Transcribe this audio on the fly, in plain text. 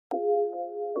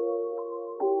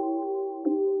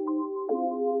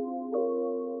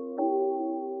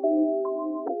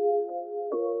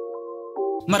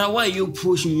Mara, why you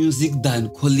push music than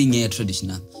calling it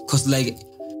traditional? Because like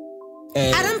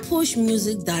I don't push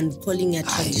music than calling it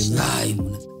traditional. I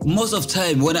lie. Most of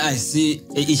time when I see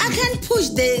I can't push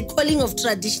the calling of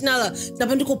traditional.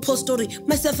 Dabandiko post story.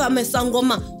 Myself I'm a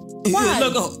sangoma. Why?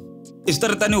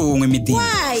 Istaratani umwe midini.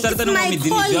 Why? Istaratani umwe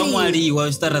midini. Jamwaliwa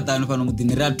istaratani pano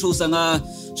mudini. Ratusa nga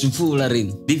zvipfuura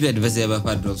rini. Beef advice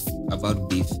about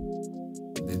beef.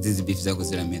 This is beef zako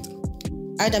zira metro.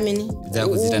 I mean.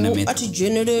 Zako zira na metro. Ati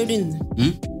generating.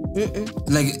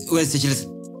 Like where's the chilies?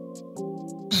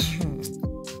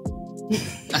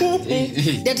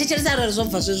 The teachers are also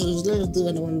for social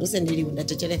doing one doesn't really want the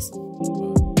teachers.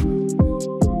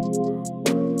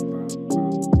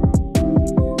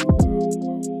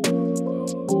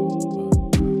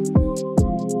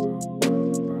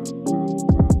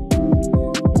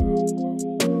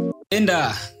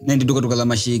 Tenda nendi Duka la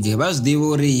mashige. Bas they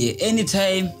worry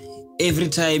anytime, every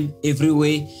time,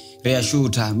 everywhere.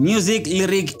 Shooter. Music,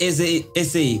 lyric,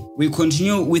 essay. We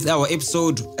continue with our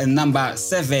episode number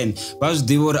 7. Bas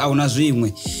diwori auna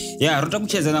zwimwe. Yeah, rota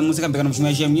kucheza na musika mbekana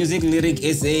mshimashia music, lyric,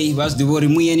 essay. Bas diwori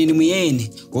muyeni ni muyeni.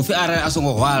 Ufi ara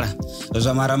asongo hwala.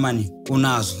 Zamaramani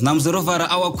unazo. Na mzorofara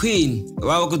our queen.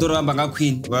 Wawa kudoramba nga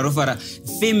queen. Warofara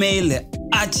female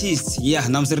artist. Yeah,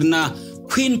 na mzirina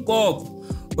queen pop.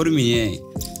 Urimiye.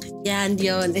 Yeah,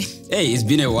 ndione. Hey, it's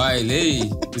been a while. Hey,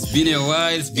 it's been a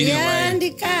while. Yeah,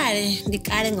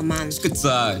 ndikare ngamani.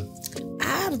 Skutsa.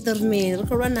 Dormir,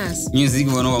 coronas. Music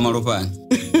vono wa maropani.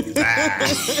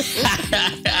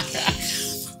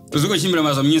 Uzuko chimbira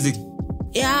mazo music.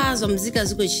 Yeah, so music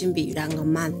azuko chimbira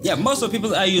ngamani. Yeah, most of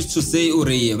people are used to say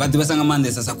ureye, but basanga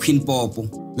mande sasa queen pop.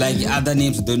 Like other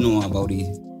names don't know about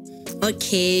it.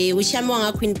 Okay, uchama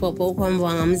wanga queen pop ukwamba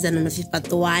wanga mzana no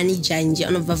fipatwani janje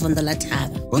onova vondola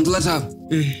thaba. Vondola thaba?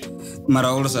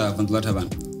 Mara olosa vondola thaba.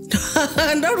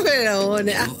 Ndorwela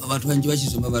one. Abantu banje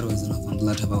bachizomba bari bazana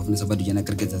vondola thaba bafunisa badu jana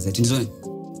cricket zathi ndizone.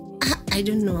 I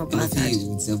don't know about that.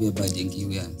 It's a bit bad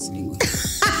ngiwe ya silingo.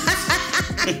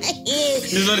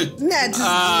 Ndizone.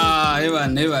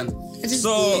 Evan.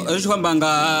 So, richikwamba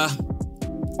nga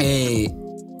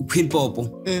queen pop.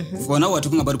 For now we're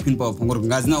talking about queen pop ngori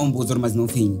ngazina umbuzo mazina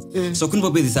ufinyi. So queen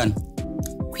pop is san.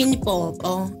 Queen pop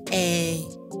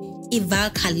iva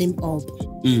kalimpopo.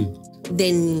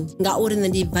 Then nga uri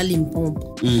ndi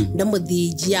valimpopo. Ndambo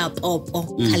di jia popo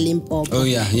kalimpopo. Oh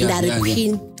yeah. That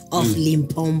queen of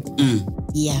Limpopo.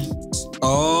 Yeah.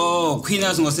 Oh, queen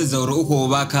asingoseza uri uko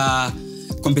baka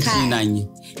competition nanyi.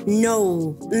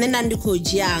 No, nena ndiko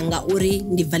jianga uri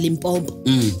ndiva Limpopo.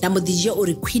 Ndambo dijia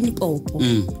uri queen popo.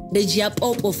 The jia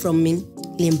popo from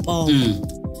Limpopo.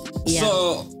 Yeah.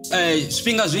 So,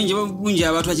 tshifhinga zwinji vhunji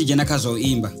ha vhathu vachijena kha zwo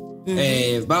imba.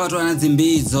 Vhathu vha na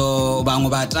dzimbidzo, vhaṅwe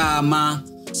vhatama.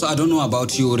 So I don't know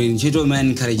about you uri nchito man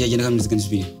encourage jena kha music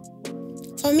ndiphi.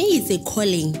 For me it's a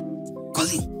calling.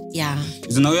 Calling. Yeah.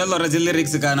 Zino ya lora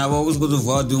lyrics kana vo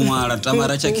uzikudzuvwa dumala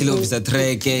tamara cha kilo bisa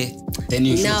track then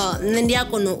you no ndia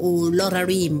kono u lora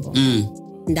rwimbo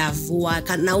ndavuwa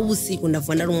kana usiku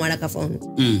ndavona rumwala ka phone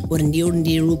uri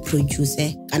ndi ru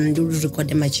producer kana ndi ru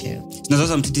record machero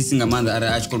nazosa mtiti singa manda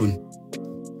ara achikoloni.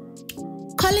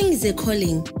 Calling is a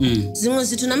calling. Zimwe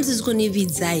zwithu namsi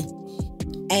zikonividzai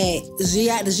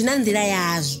zvina nzira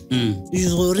yazvo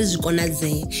zvori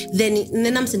zvikonadzei then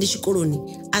nena musi ndi chikoloni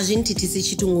azvinititisi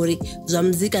chitu ngori zva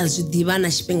muzika zvidiva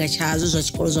na chipinga chazvo zva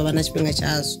chikolo zvava na chipinga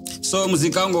chazvo. So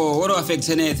muzika ngo what affect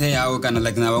anything yawo kana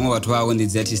like na vamwe vathu vawo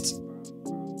ndi artist?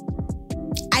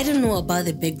 I don't know about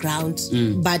the background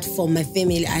but for my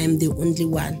family I am the only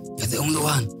one. You're the only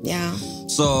one? Yeah.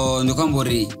 So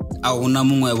ndikambori auna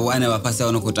mumwevo ane vapasi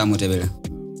vanokota mutevera?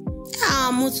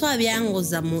 Muthu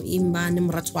avyangoza muimba ni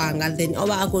murathu wanga then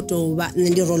ova akotova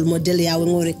ndi role model yawe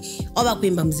ngori ova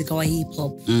kuimba muzika wa hip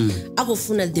hop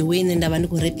akufuna the way ndava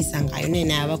ndikurepisa ngayo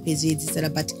nene ava kuizviedzisela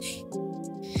but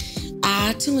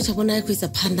tingo chakona kuisa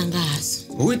phanda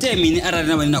ngazo uite mini arali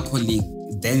na vani na calling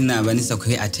then na vanisa ku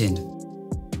attend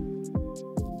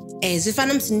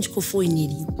zvifana musi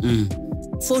ndichikufoiniriwa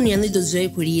phone yangu idodziwa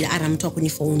ikurira ara muthu akuni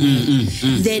phone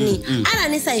then ara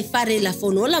nisaifarela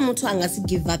phone ola muthu angasi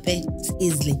give up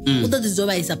easily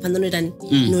udodziwa isa phanda noitani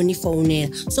noni phone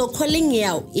so calling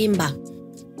yao imba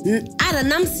ara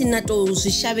namsina to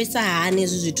zvishavisa hani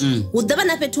ezvo zvithu udava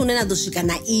na fhethu une na ḓo swika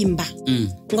na imba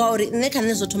ngauri nṋe kha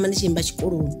nṋe zwo thoma ndi tshi imba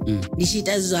tshikoloni ndi tshi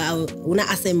ita zwa huna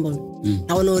assemble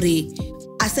na wana uri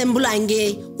assemble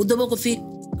ange u ḓo vha khou pfi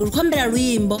ri khombela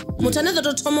luimbo muthu ane ḓo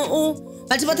to thoma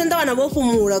vhathu vha tenda wana vho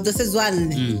fhumula u ḓo sedzwa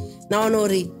nṋe na wana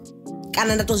uri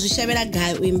kana nda to zwishavhela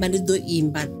gai u imba ndi ḓo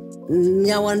imba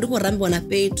nya wana ndi khou rambiwa na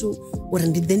fhethu uri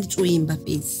ndi ḓe ndi to imba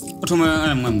fhedzi. O thoma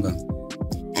ana mwamuka?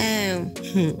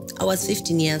 I was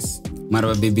 15 years.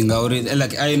 mara baby ngauri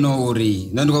like I know uri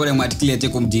ndandikobale mwati clear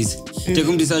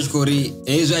tekumdisa achikori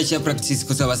ezvo achiya practice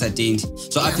kuti vasatendi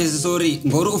so apesi sorry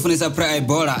ngori ufunisa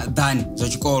bora than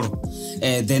zvachikoro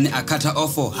then akata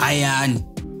ofo hayani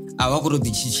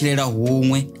avakutodichichirera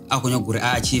humwe akonyaguri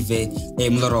achive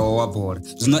muloro wabhora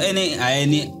zvino ene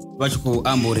hayani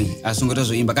vachikuamburi asungota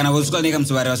zvoimba kana vosvikaneka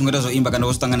musivari vasungota zvoimba kana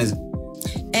vosutanganidza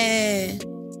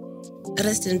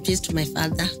rest in peace to my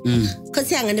father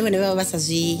because yanga ndivone vava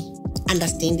vasazvi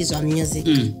understand zva music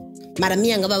mara mi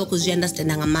yanga vava kuzvi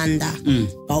understand nga manda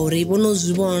pauri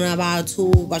vonozvivona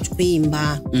vathu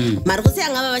vachikuimba mara kuti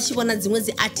yanga vava vachivona dzimwe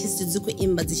dzi artists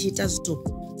dzikuimba dzichiita zvito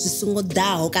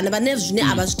zvisingodaho kana vane zvine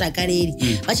avazvitakareri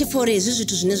vachipfuura izvi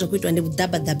zvito zvine zvokuitwa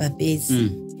ndekudhabhadhabha base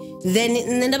then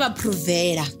nne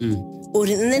ndavaprovera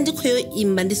uri nne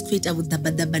ndikoyoimba ndisikuita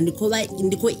kudhabhadhabha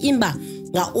ndikoimba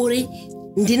ngauri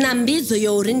ndina mbidzo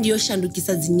youri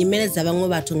ndiyoshandukisa dzinyimele dzavamwe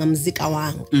vathu nga muzika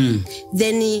wanga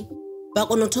then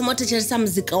vakonotoma kutecheresa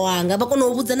muzika wanga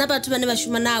vakonovudza navathu vane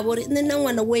vashuma navo uri nne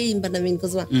namwana weimba naveni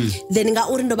then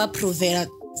ngauri ndovaprovera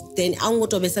then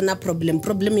aungotovesa na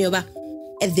problem yova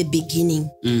at the beginning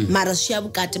mara zviya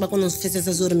vukati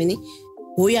vakonozvifesesa zori mini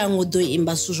huyu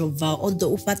angodoimba zvinhu zvobva odo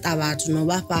ufata vathu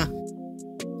novapa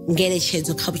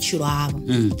ngerechedzo khavuchiro havo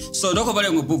so ndokobale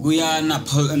mubhuku ya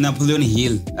Napoleon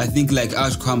Hill I think like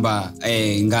achikwamba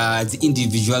nga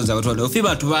dzi-individuals avatoda ufi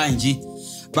vathu vanji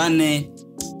vane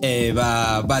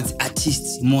vadzi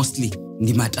artists mostly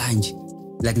ndi matanje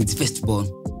like the first born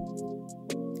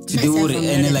tidiuri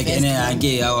ene like ene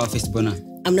hange our first born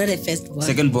I'm not a first born.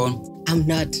 Second born I'm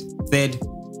not. Third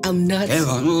I'm not. I'm a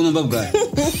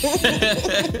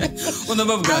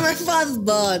fourth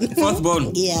born. Fourth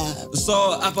born. Yeah.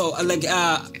 So like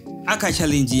aka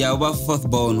challenge ya uba fourth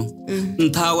born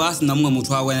ntawa asina mumwe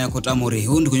muthu awena kota muri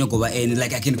hu ndikunyogova ene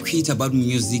like I can quit about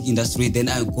music industry then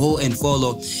I go and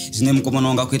follow zvine mukomana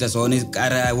wanga kuita zvone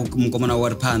ara mukomana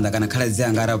wari panda kana khaladzi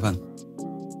yanga ara panda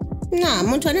na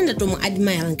muthu anenda tomu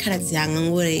admire khaladzi yanga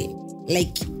ngore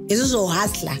like izvo zvo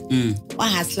hustler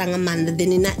wahustler nga manda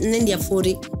then nne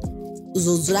ndiyapfuri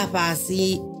uzodzula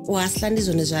pasi uhustla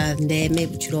ndizvone zva ndeme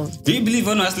kuchirona. Do you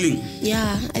believe on hustling?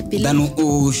 Yeah, I believe. Danu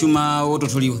ushuma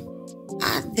wototoliwa?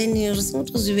 Then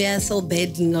risingotozviveya so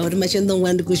bad ngauri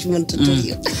machendongwa ndikushuma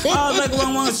ndototoliwa. Like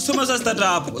one shuma sa start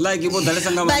up like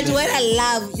vodalesa nga but what I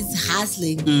love is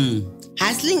hustling.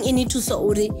 Hustling inito so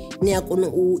uri niyakona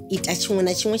uita chimwe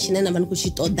na chimwe chine namba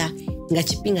ndikuchitoda nga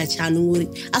chipinga chanu uri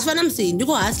asifana mse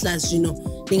ndiko hustler zvino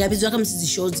ndingabidzwa kamusi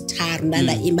dzi-shows tharu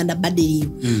ndandaimba ndabhadheriwa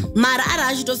mara ari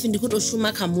achitofi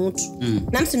ndikutoshuma kamutu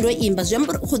namsi ndoimba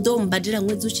zviyambori ukhodomubhadhira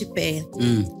mwedzi uchipera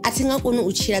atingakoni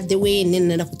uchira the way nene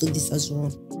ndada kutodisa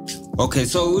zvona. Okay,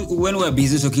 so when we're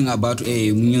busy talking about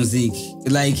music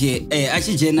like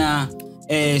achijena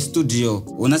studio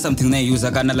una something na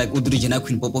use kana like udrijena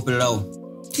Queen Popoo pelao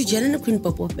tujana na Queen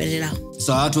Popoo pelao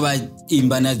so hatu va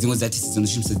imba na dzimwe dza artists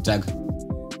dzinoshimisa drug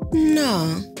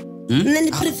no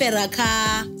nne prefer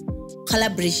ka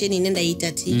collaboration ine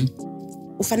ndaita ti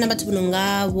ufana bathu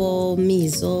bonongavo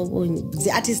mizo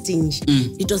the artist inji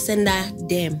itosenda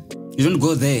them you don't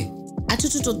go there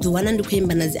atutotodhuwana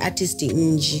ndikuimba na dzi-artist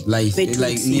inji like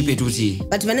nipetuti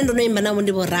but vane ndonoimba navo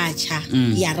ndivo racha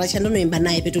ya racha ndonoimba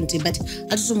naye petuti but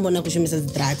atutombona kushumisa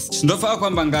dzi-drugs ndofa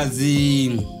kwamba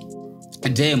ngazi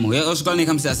demo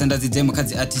osvikaneka musi asenda dzi-demo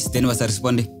kadzi-artist then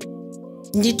vasaresponde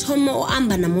nditoma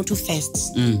oamba na mutu first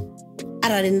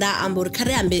arali ndaamba uri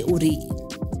kare ambe uri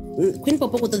Queen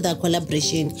Popoo kutoda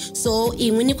collaboration so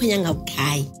imwe ni kunyanga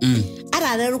bukai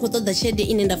arali ari kutoda chede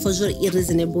ine ndafo zvori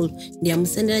irreasonable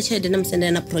ndiyamusendera chede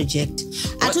namusendera na project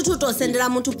atutotosendera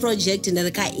mutu project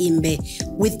ndarika imbe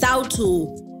without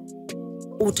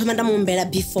utoma ndamumbera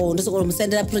before ndosokora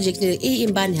musendera project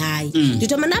iimbani hayi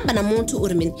nditoma namba na mutu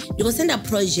uri mini ndikosenda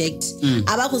project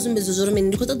avakuzumbidzo zvori mini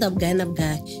ndikotoda bugai na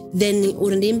bugai then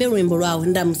uri ndiimbe rwimbo rwawo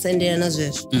ndamusendera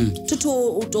nazvezvo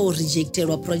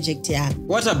tutorejecterwa project yake.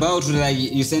 What about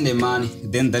like you send a money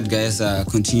then that guys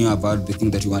continue about the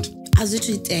thing that you want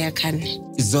azvituiteya kane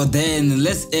so then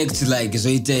let's act like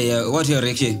zoiteya what your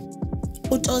reaction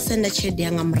utosenda chede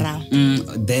yanga murao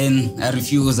then I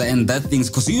refuse and that things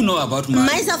because you know about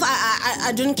myself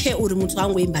I don't care uri muthu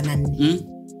wangoimba nani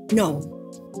no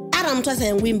ara muthu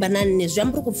asayangoimba nani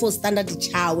zviyamburi kupfuura standard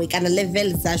chawe kana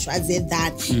level dzasho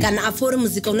adzedhati kana afori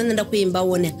muzika unoenda kuimba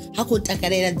wone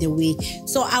hakotakarira the way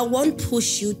so I won't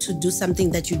push you to do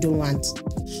something that you don't want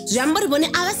zviyamburi vone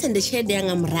avasende chede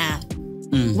yanga murao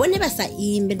vone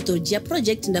vasaimbe ndojiya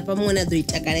project ndapamona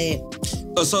doitakarira.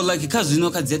 So like kazi no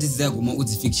kadzati dzaguma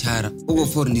udzificture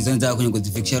ukofora ndizonza kunye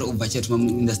kudzificture ubva chetuma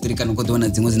industry kana kodona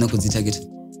dzimwe dzina kudzitarget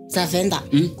za venda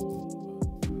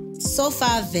so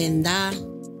far venda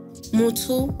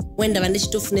muthu wenda vha ndi tshi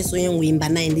to funesa uyo nguimba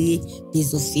naye ndi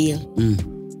Mizofil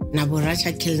nabo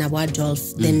Richikho nabo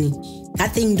Adolf then I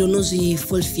think ndo no zwi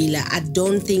fulfill. I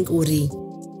don't think uri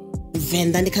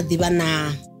venda ndi kha ḓivha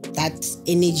na that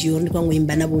energy uri ndi kwa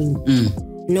nguimba na vhone.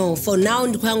 No, for now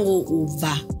ndi khou ngo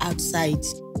ubva outside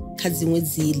kha dziṅwe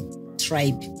dzi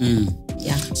tribe.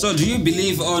 Yeah. So do you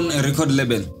believe on a record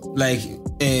label? Like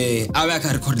a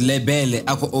record label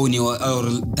ako own or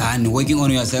done working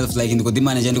on yourself, like in the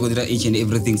manager and each and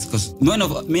everything, because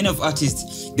many of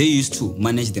artists they used to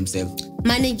manage themselves.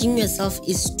 Managing yourself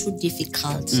is too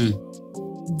difficult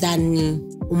than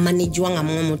manage wanga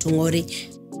muthu ngori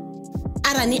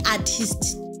arani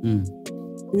artist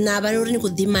na vha uri ni khou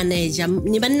ḓi manager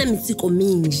ni vha na mitsiko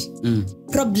minzhi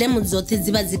problem dzoṱhe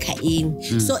dzi vha dzi kha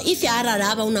iṅwe. So if arali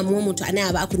havha una muṅwe muthu ane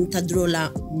avha a khou ni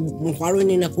ṱhaḓulola muhwalo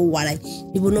ine na khou hwala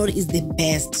ndi vhona uri is the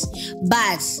best,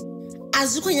 but a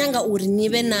zwi khou nyanga uri ni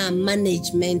vhe na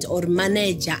management or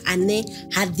manager ane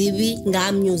ha ḓivhi nga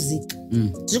ha music.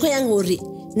 Zwi khou nyanga uri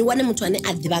ni wane muthu ane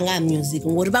a ḓivha nga ha music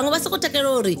ngori vhaṅwe vha sokou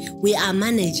takalela uri we are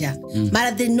manager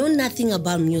but they know nothing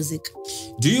about music.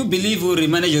 Do you believe uri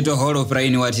manager to hold of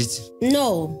any artist?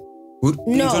 No,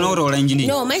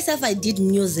 myself I did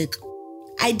music.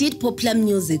 I did popular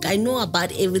music. I know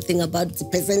about everything about the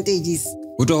percentages.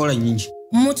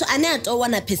 Muthu ane a to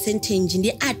wana percentage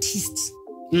ndi artist.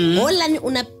 Holani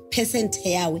una percent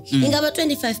yawe ingaba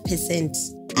 25%.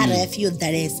 Ara if you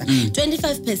ḓalesa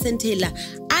 25% hela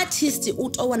artist u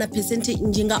to wana percentage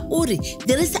njinga uri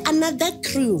there is another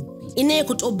crew ine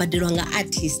ku to badelwa nga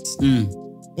artist.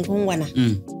 Ngongwana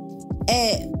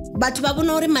batho ba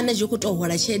bona uri manager ku to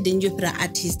hola tshelede nnzhi fhira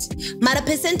artist mara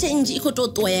percentage iko to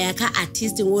ṱoya ya kha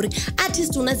artist ngori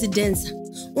artist una dzi dancer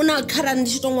una khara ndi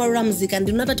tshi to ṅwalela muzika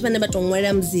ndi na vhathu vhane vha to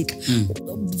ṅwalela muzika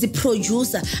dzi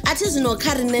producer artist no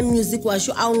khari na music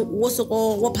washu a wo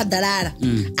soko wo phaḓalala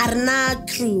arina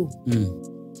crew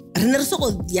rine ri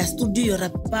soko ya studio ra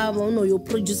pa uno yo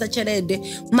producer tshelede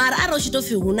mara aro tshi to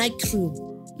fi huna crew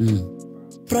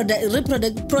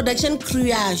production crew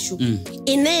yashu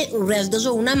ine rezdo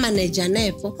zwo una manager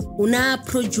nepo una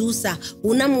producer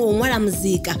una muṅwala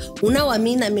muzika una wa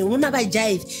mina una ba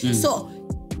jive so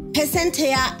percent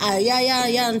ya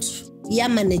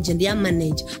manager ndi ya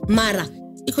manager mara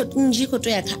iko nji ko to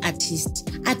ya kha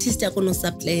artist yakono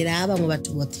supplyera abamwe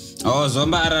bathu boṱhe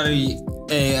zomba arari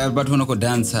bathu vhano khou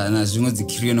dansa na zwiṅwe dzi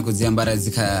crew no khou dzi ambara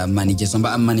dzi kha manager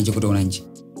zomba am manager ko to una nje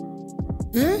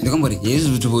ndikombori hezwi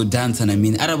zwithu vho dansa na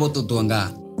mini arali vho ṱoḓiwa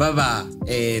nga vha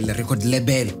record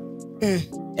label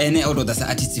ene o to da sa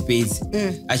artist base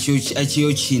a tshi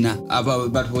yo china aba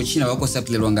bathu vho china vha khou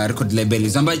supplyelwa nga record label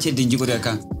zomba tshelede nnzhi kuri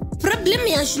kha problem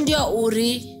yashu ndi ya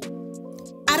uri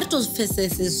ari to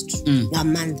pfesese zwithu nga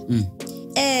maanḓa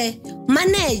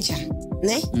manager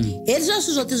ne hezwi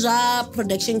zwithu zwoṱhe zwa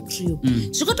production crew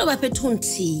zwi khou tou vha fhethu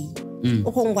nthihi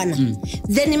ukongwana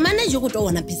then manager u khou tou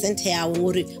wana percent yawe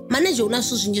ngori manager una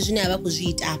zwithu zwinzhi zwine a vha khou zwi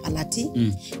ita hafha lati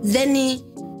then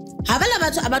havhala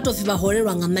vhathu a vha tou pfhi vha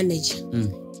holelwa nga manager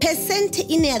percent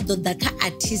ine ya ḓo ḓa kha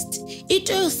artist i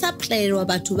tea u supplyelwa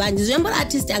vhathu vhanzhi zwi amba uri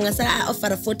artist anga sala a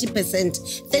ofara 40%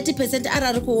 30%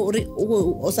 arali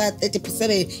o sa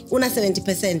 37 una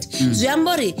 70% zwi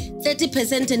amba uri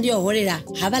 30% ndiyo holela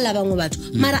havhala vhaṅwe vhathu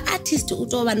mara artist u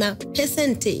tou vha na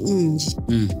percent nnzhi.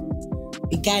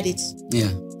 We got it. Yeah.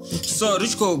 Okay. So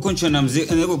richikho control music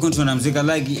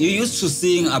like you used to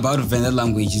sing about vhona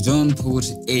language, you don't put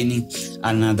any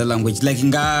another language like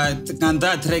nga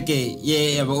that track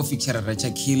ye aba official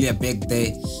richikho back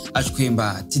there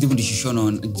achikuimba titi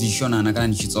ndishishona na kana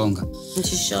ndichitsonga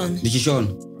ndishishona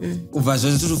uva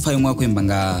zvezvo tufaimwa kuimba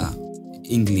nga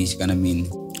English kana mini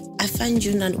I find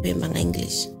you not kuimba nga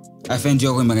English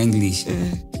kuimba nga English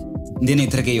ndine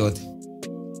track yote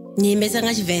Nimeza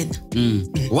nga Venda.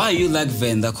 Why you like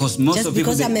Venda? Because most just of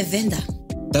people. Just because I'm a Venda.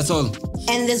 That's all.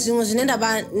 And there's things zwine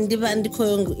ndiba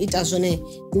ndikho ita zwone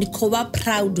ndikho ba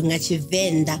proud nga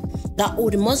Tshivenda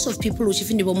ngauri most of people who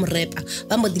chifindi bo murapa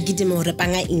ba mbo digidima urapa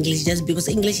nga English just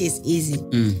because English is easy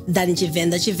than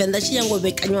Tshivenda chi yango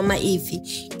bekanywa maifi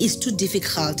is too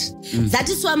difficult. That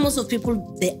is why most of people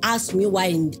they ask me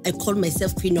why I call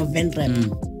myself Queen of Venda rap.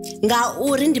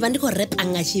 Ngauri ndiba ndikho rapa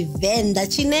nga Tshivenda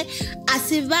chine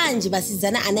asivanji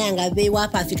basizana ane anga veiwa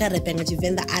pa Africa rap nga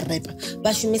Tshivenda a rapa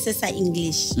ba shumisesa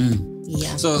English.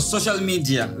 Yeah. So social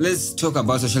media, let's talk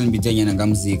about social media nyana nga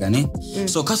muzika ne.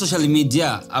 So ka social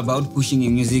media about pushing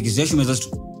your music is just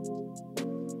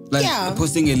like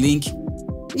posting a link.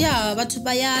 Yeah, but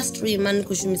baya stream and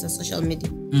kushumisa social media.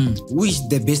 Which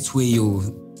the best way you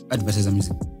advertise your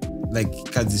music? Like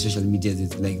cut the social media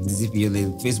like the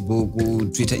like Facebook,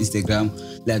 Twitter, Instagram,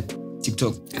 like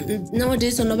TikTok.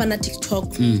 Nowadays on over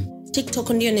TikTok. TikTok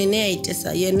ndiyo nnea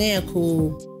itesa nnea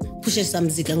kupushesa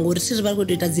muzika ngori tiri vari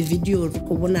kutoita dzivideo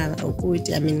kubonara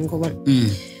ukuiti ngobona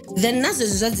then nazo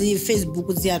zvadzi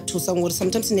Facebook dziyatusa ngori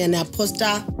sometimes nnea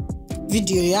posta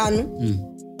video yanu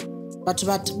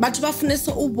vatu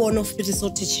vafunesa ubona ufupirisa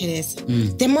utecheresa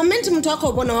the moment muntu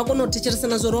akaubona wakona utecheresa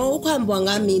nazvo ukuambiwa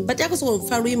ngami but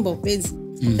yakasokupfa rwimbo pedzi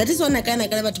that is one kind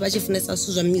of vatu vachifunesa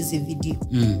suzva music video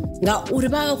ngauri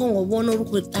vakakongobona uri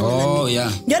kutamba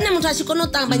ndione muntu achikona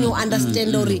kutamba you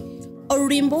understand uri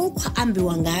rwimbo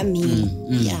ukuambiwa ngami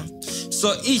yeah.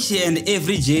 So each and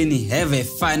every journey have a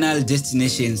final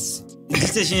destinations.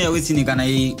 Destination yawitsini kana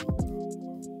i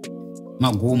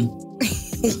magumu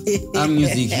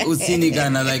music utsini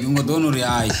kana like ungodona uri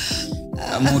ai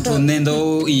moto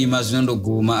nendo ima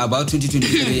zvinondoguma about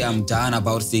 2023 I'm done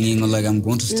about singing, like I'm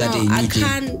going to start a new I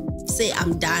can't say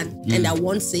I'm done and I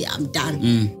won't say I'm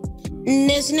done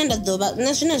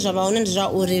nezvine zvavaona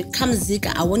ndezvauri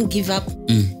kamuzika I won't give up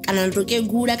kana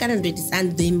ndokegura kana ndoitisa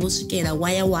ndoimbosvikira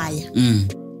waya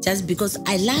just because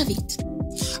I love it.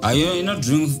 Are you not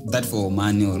doing that for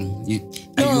money or you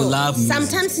love music?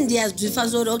 Sometimes ndiyazvifa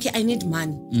zvori okay I need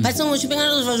money but somwe chipinga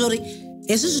ndozvifa zvori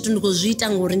hezvi zvito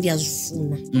ndikozviita ngori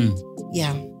ndiyazvifuna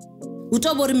yeah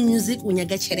utobori music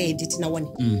unyaga cherede tinaone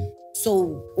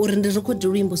so uri ndiri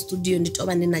kudhirimbo studio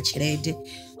nditova ndina cherede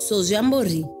so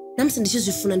zviambori namusi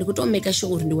ndichizvifuna ndikutomeka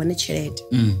sure uri ndiwane cherede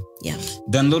yeah.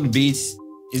 Download beats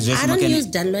is just I don't use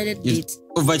downloaded beats.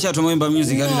 Vhatshi tomoimba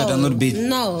music no, I download beats.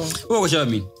 No. What does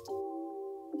mean?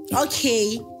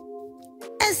 Okay,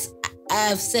 as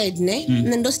I've said,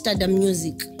 nendo study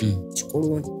music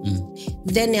chikoloni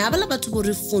then havala vatu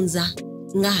kurifunza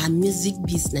ngaha music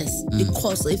business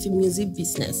because if music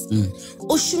business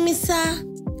ushumisa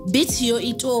beat yo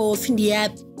ito findi ya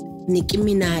Nicki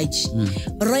Minaj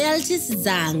royalties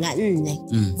dzanga nne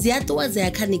dziyatuwa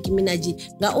dzayakha Nicki Minaj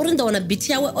ngauri ndaona beat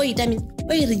yawe oita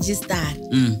register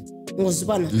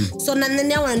ngozibona so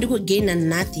nane yawana ndikugaina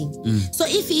nothing so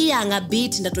if iyanga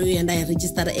beat ndatoyenda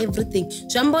register everything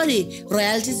zvambori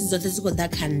royalties dzote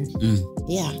dzikodakhanne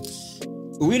yeah.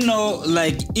 We know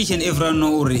like each and everyone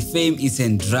know fame is a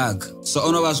drug, so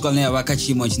ono vaswa ne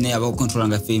vakachimo chine yava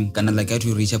controlanga fame kana like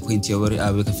to reach a point where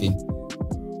aveka fame.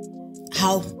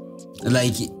 How?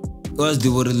 Like was the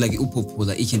word like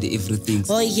upopular each and everything.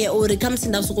 Oh yeah, or comes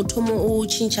in so kutomo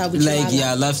uchincha like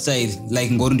yeah lifestyle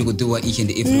like ngoro ndikudiwa each and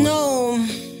every. No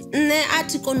ne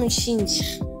article no chinja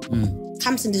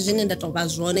comes in zvine ndatoba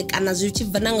zvone kana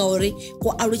zvichibva ngauri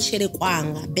ko aluchere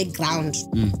kwanga background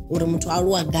uri mutu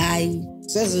aluwa guy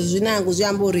sezvo zvinangu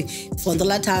zviamba uri for the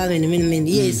latter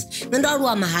many yes ndo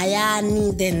aluwa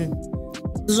mahayani then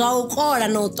zvaukola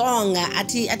no tonga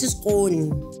ati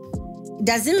skoni.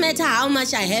 Doesn't matter how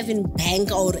much I have in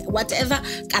bank or whatever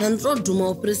kana ndoduma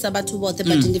oprisa vatu vote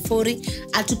but ndifori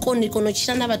atikoni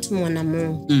konochishanda vatu mwana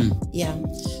mo yeah.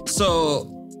 So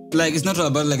like it's not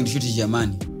about like the shooting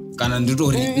Germany kana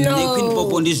nditori queen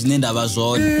popo ndizvinenda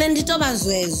vazvona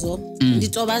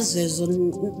nditova zvezo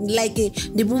like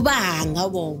ndibubahanga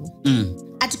bobo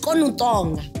atikoni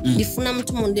utonga ndifuna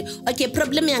mutu mundi okay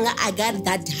problem yanga I got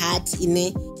that heart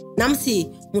ine namusi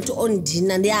mutu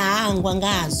ondina ndiyahangwa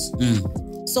ngazo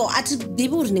so ati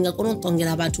divi uri ndingakona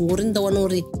utongera vatu ngori ndaona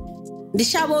uri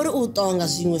ndishava uri utonga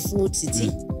zvimwe futi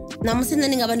ti namusi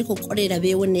ndingava ndikokorera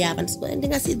veiwe neyava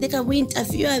ndingasidheka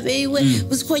kuinterviewa veiwe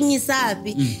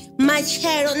usikonyisapi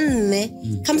machero nne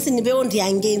kamusi ndiveiwo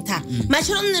ndiyangenta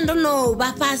machero nne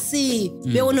ndonova pasi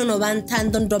veiwo nonova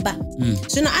ntando ndoba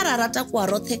zvino ararata kuwa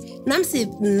rothe namusi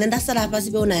nne ndasara pasi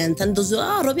veiwo nayanta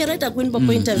ndoziva rovi raita queen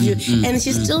popo interview and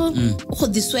she still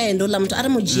ukhodiswendo la mutu ari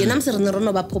mujiye namusi rine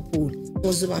ronova popula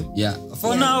ngozivana. Yeah,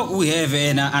 for now we have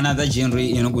another genre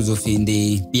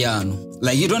inokuzofinde piano.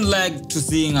 Like you don't like to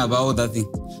sing about that thing.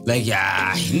 Like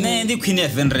yeah, the queen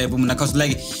of rap mna cause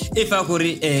like if I could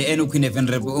any queen of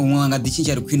rap umanga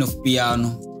dichinja queen of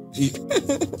piano.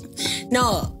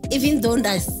 No, even though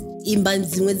that's imba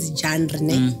dzimwe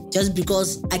genre just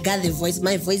because I got the voice,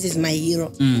 my voice is my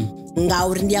hero.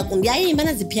 Ngauri ndiyaimba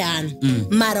na piano.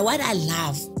 Mara what I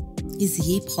love is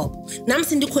hip hop.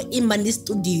 Namsi ndiko imba ndi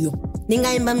studio.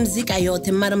 Ningaimba muzika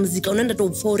yote mara muzika unaenda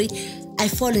topfori I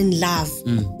fall in love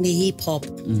ni hip hop.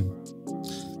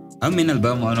 How many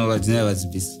album ono wadzina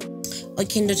wadzibisa?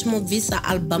 Okay, ndochimobvisa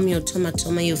album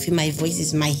yotoma yofi my voice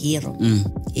is my hero.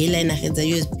 Ila inahedza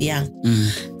USB yangu.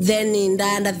 Then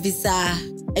ndabvisa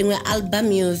imwe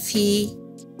album yofi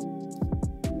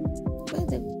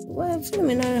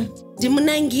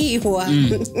ndimunangiwa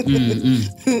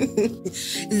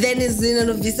then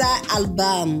zinobvisa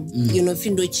album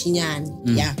findo chinyani.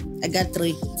 Yeah, I got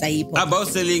 3 dzaipo. About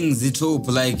selling zitop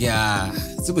like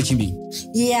dziko chimbi.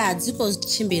 Yeah, dziko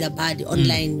chimbira bad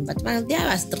online but there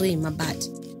was stream bad.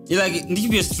 Like ndiki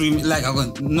be stream like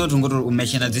not ngoto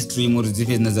umeshana this stream or this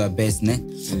is the best ne.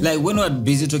 Like when we are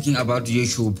busy talking about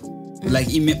YouTube like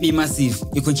massive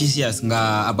conscious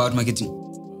nga about marketing.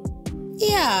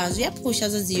 Yeah, ziyapusha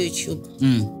zazi YouTube.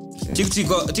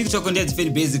 TikTok and that's very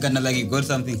basic and like you got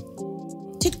something.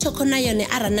 TikTok nayo ne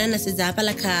aranana sizapa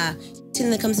like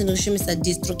thina comes into shumisa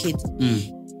distrocate.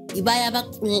 Ibaya ba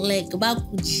like ba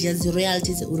kujia zi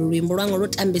realities urwimbo lwangu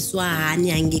lotambiswa hani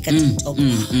hangika TikTok.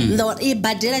 Ndo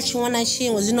ibadela chingwana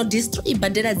chingo zino distro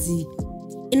ibadela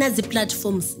ina zi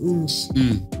platforms inji.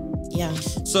 Yeah.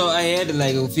 So I had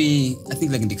like I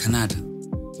think like in the Canada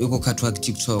you katwa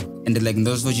TikTok and like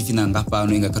those what you feel ngapa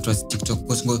no katwa TikTok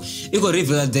because you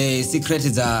reveal the secret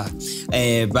is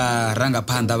ba ranga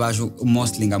panda basho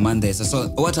mostly ngamandesa. So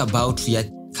what about ya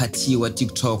katiwa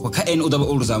TikTok and udaba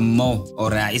uluza more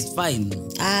or it's fine?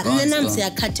 Nenamsi ya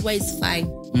katiwa is fine.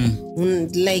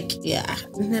 Like yeah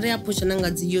nere apusha nanga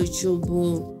YouTube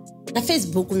na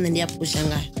Facebook nende apusha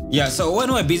nga. Yeah, so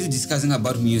when we're busy discussing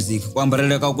about music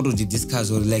kwambarele ka ukuthi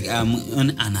discuss or like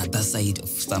on another side of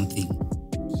something.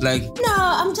 Like no,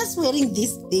 I'm just wearing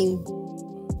this thing.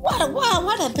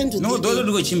 What happened to this? No, don't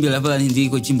go chimbila pala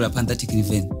ndiko chimbila fantastic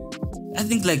event. I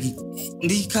think like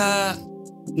ndika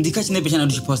chine pechana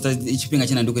ndichiposta chipinga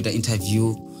chana ndikuita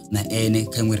interview na ene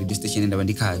kamwe radio station ndaba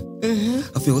ndikhayo.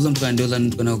 Afi hola mtu kandola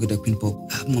ndikana kuita Queen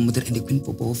Pop. Mamutera ende Queen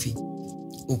Pop ofi.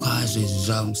 Ukazwe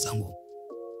za msango.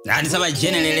 And it's about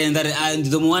generally that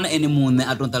the muwana and muwana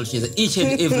I don't tell you each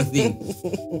and everything.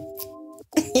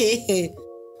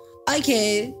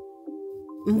 Okay.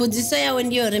 Mbudziso ya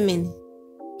when you're remaining.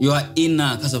 You are in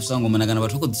a case of song managana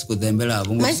batoko disco dembela.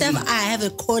 Myself I have a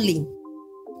calling.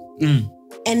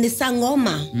 And the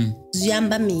sangoma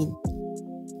ziyamba mean.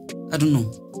 I don't know.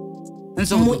 And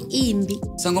so muimbi.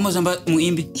 Sangoma zamba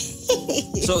muimbi.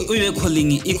 So you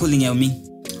calling ya me.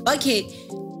 Okay.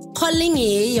 Calling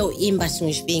yo imba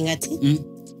tshifhinga ti.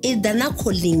 Idana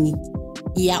calling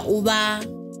ya uba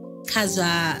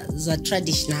kaza za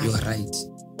traditional. You are right.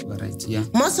 You are right, yeah.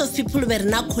 Most of people were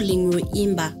not calling you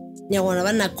imba. Nyawona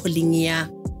wana calling ya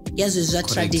zwa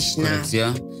traditional. Correct,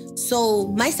 yeah. So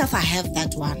myself I have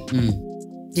that one.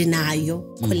 Dinayo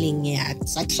calling ya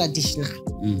za traditional.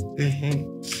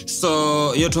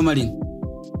 So you're Tomarin.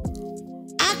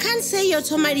 I can't say you're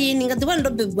Tomarin nga the one do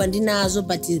bebwa ndinazo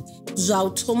but zwa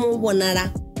utomo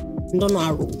uwanala ndono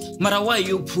aru. Mara why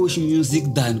you push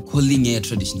music than calling it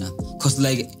traditional? Cause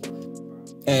like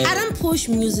I don't push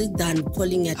music than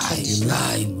calling it traditional.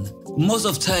 I lie. Most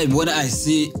of time when I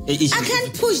see I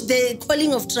can't push the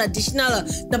calling of traditional.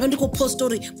 Nabandiko post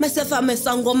story myself I'm a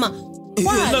sangoma.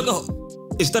 Why?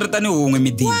 Staratani umwe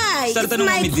midini. Why? Staratani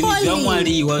umwe midini.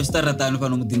 Jamwali wa staratani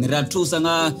pano midini. Ratusa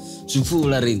nga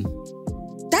zwifula ring.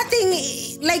 That thing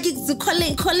like it's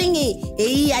calling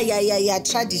it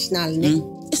traditional.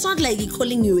 It's not like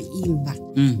calling you imba.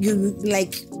 You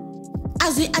like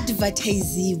as we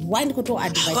advertise, why not go to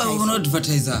advertise? How not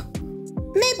advertiser?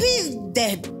 Maybe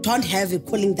they don't have a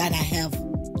calling that I have.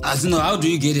 As you know, how do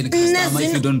you get in a customer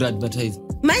if you don't advertise?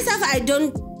 Myself, I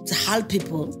don't help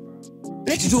people.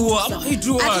 Let's do what? I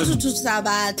do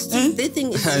they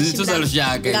think it's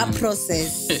a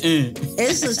process.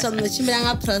 It's some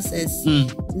process.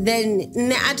 Then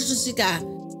I to sika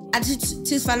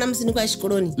fana msinikwa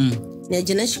shikoloni.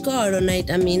 Nejena shikolo night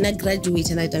na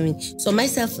graduate night so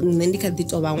myself ndika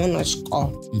dito ba wona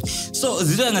shikolo. So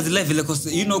zilo nga level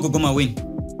because you know gogoma win.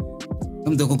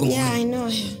 Yeah, I know.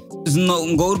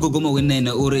 No go gogoma win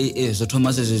na or so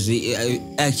Thomas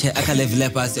aka level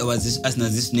pass was as na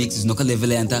this next no ka level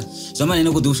enta. So man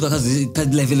no go do ka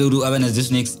level do abana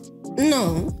this next.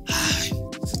 No.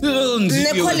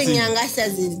 Ne calling yanga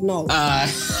says no.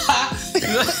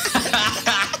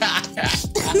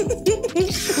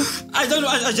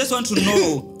 I just want to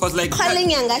know because like calling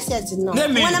yanga says no.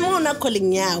 When I'm not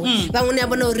calling yawe bangwe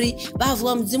yabona uri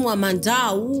bavuwa mzimu wa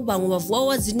mandau bangwe bavuwa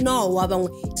wazinowa bangwe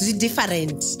zi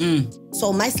different.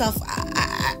 So myself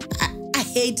I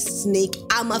hate snake.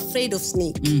 I'm afraid of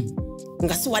snake.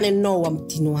 Ngasi wanna know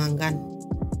wamdini wangani.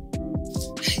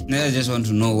 I just want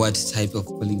to know what type of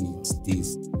calling is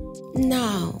this.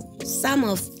 No, some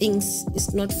of things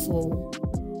is not for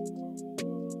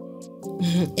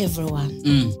everyone.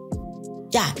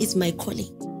 Yeah, it's my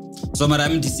calling. So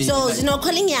madam so you know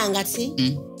calling yangati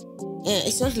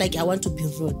it's not like I want to be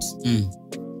rude.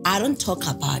 I don't talk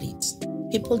about it.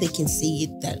 People they can see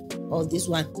it that this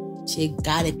one she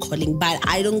got a calling, but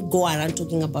I don't go around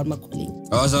talking about my calling.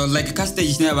 Also, like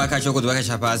stage never catch up with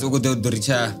pass, or the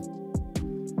richer.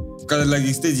 Because like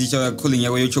stage calling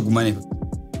away your money.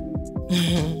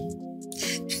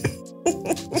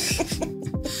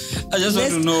 I just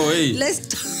want to know, hey.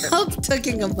 Let's stop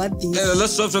talking about this.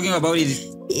 Let's stop talking about it.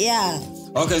 Yeah.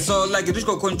 Okay, so like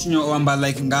richikho continue amba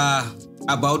like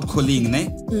about calling, ne?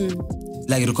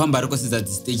 Like rekomba because it's at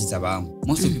the stages about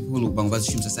most of people bang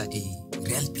bazishumisa sa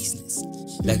real business.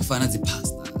 Like fana the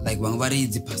pastor, like bang bari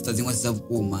the pastor zingwa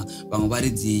sizavuma, bang bari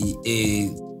the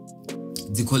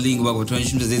calling babo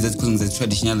traditional the calling the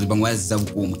traditional bang bari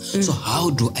sizavuma. So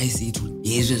how do I say it?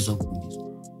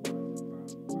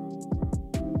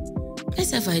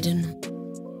 Myself, I don't know.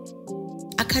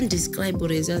 I can't describe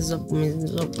what it is.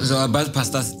 So about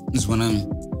pastors is one.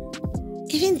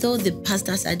 Even though the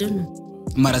pastors, I don't know.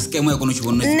 Mara scam we kono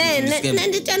chibona.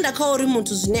 Ne tenda ka uri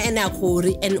muthu zwine ene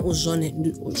akori and uzone.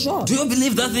 Do you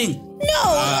believe that thing?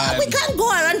 No, we can't go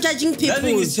around judging people. That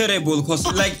thing is terrible because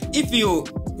like if you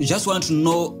just want to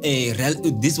know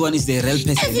this one is the real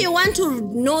person. If you want to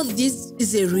know this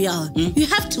is a real, you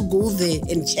have to go there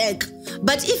and check.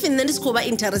 But if in this cover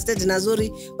interested in Azori,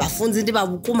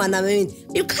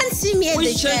 you can't see me at the church.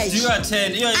 Which church do you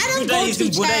attend? I don't go to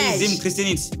church. Buddhism,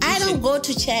 Christianity. I don't go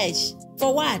to church.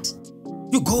 For what?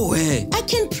 You go where? I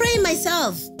can pray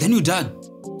myself. Then you done?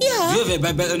 Yeah. Do you have a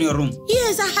Bible in your room?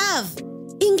 Yes, I have.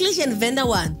 English and vhenda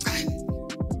one.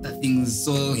 That thing is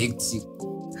so hectic.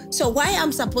 So why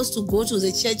I'm supposed to go to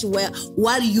the church where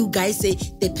while you guys say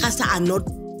the pastor are not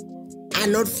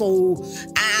for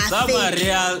some fake. are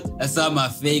real, some are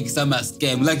fake, some are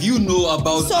scam. Like you know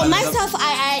about. So myself,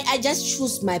 I just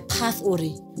choose my path.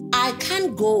 Ori, I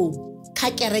can't go.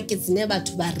 It's never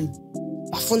to bari.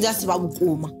 So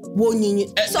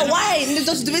why?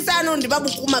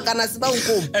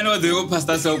 I know the old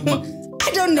pastor said.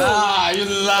 I don't know. You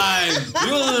lie.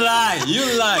 You lie. You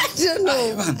lie.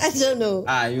 I don't know.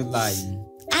 You lie.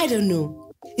 I don't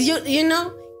know. You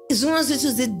know. As long as it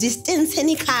was the distance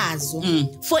any cars.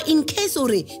 For in case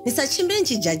ori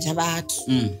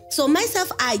so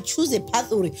myself I choose a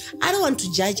path ori I don't want to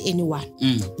judge anyone.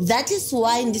 That is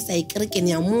why in this I create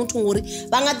any muntu ori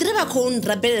bangadriva kon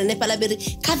rabele ne palaberi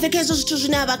kafekezo zwithu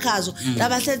zwine avakazo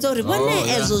rabasedza ori vhone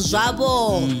ezo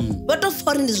zwabo but of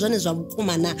foreign is one zwa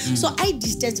vhukuma na. So I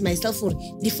distance myself ori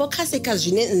the focus eka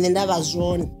zwine nne ndava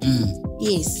zwone.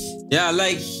 Yes. Yeah,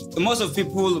 like most of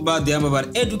people about the amba,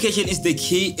 but education is the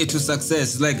key to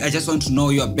success. Like I just want to know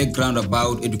your background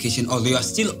about education, although you are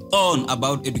still on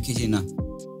about education now.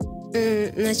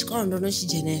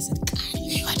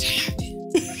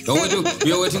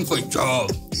 You're waiting for a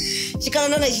job. Like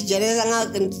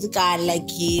not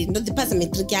the person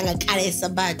matric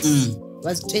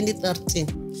was 2013.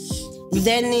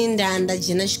 Then in the under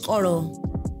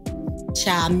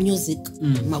cha music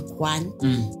makwan.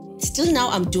 Still now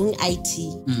I'm doing IT.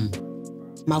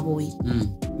 Maboy.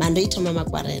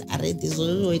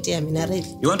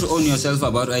 You want to own yourself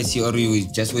about IT, or you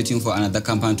just waiting for another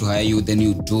company to hire you, then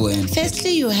you do and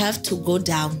firstly you have to go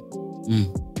down.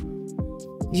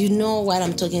 You know what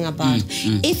I'm talking about.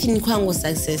 If in Kwango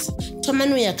success, the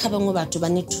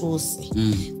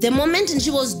moment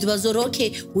she was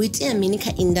okay, we tell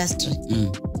minika industry.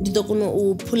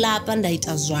 Didokuno pull up and it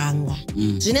as zwanga.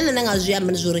 Zinenanga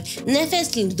zwiamazuri.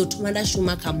 Firstly ndidotumanda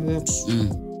shuma kamutu.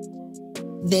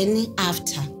 Then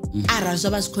after,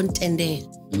 arazabas contended.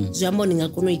 Zwiamoninga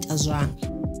kuno it as zwanga.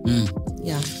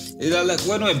 Yeah. Like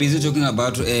when we're busy talking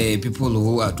about people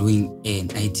who are doing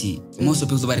IT, most of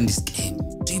people are in this scam.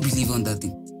 Do you believe on that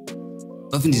thing?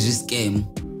 Often is this scam?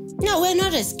 No, we're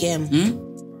not a scam.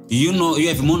 You know, you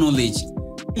have more knowledge.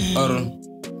 Or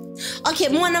okay,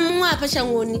 muwana apa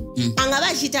changoni.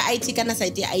 Angaba chita IT kana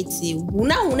site IT.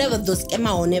 Never those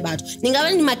scammer one about.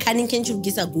 Ningaba ni mechanic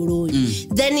nchugisa guru.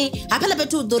 Then apala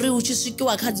betu dori uchisiki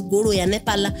wakati guru ya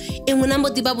nepala. Munambo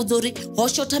dibabu dori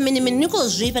hoshota minimi niko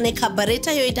zwipa ne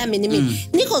kabareta yo ita minimi.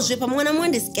 Niko zwipa muwana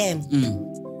mwende scam.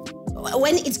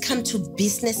 When it comes to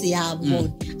business ya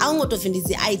bon, aungoto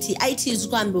findizi IT is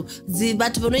kwambo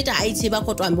zibatu bonoita IT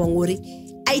bakoto ambo ngori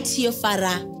IT yo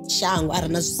fara shango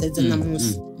arana zusedza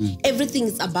namusi. Everything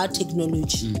is about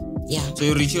technology. Yeah. So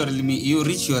you reach your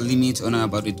limit on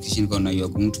about education, or you are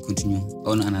going to continue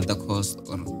on another course,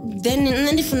 or then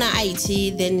nandifuna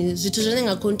IT then zvithu zvene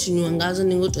nga continue ngazo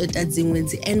ningotoita dzimwe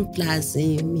dzi N+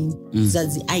 za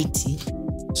dzi IT.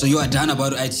 So you are done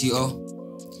about IT, or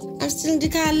I'm still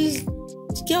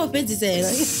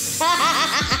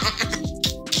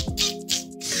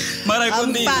Mara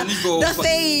ikondiza niko.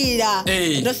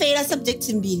 Do feira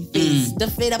subject mbili. Do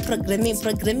feira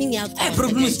programming ya.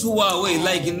 Problem is too away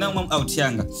like now I'm out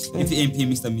yanga. If MP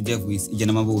Mr. Media Voice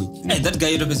ijana maboy. That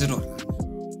guy do peseto.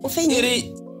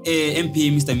 Ofeni.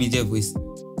 MP Mr. Media Voice.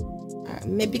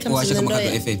 Maybe comes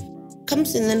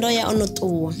in the ndoya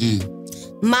onotuwa.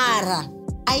 Mara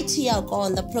IT yako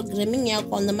on the programming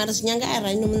yako on the mara sinyanga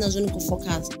era ino mna zoni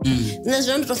kufocus. Na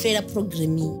zoni to feira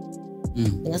programming.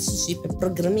 That's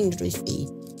programming to feira.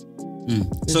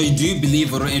 So do you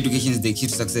believe oral education is the key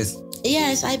to success?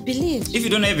 Yes, I believe. If you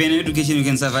don't have any education, you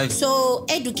can survive. So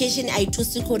education I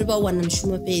tosi koriba wana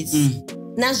mshuma pezi.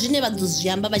 Na zwine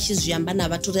vhaduzviamba vachizviamba na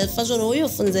vhathu ri fa zwori hoyo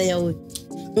funzeya uyu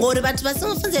ngori vhathu vha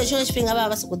songo funzeya tshiṅwe tshifhinga vha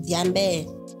vha soko ḓiambela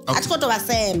a thi khou tou vha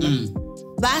sema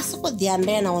vha soko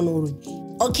ḓiambela na wana uri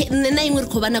okay nṋe na iṅwe ri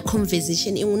khou vha na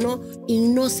conversation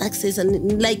no success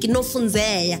like no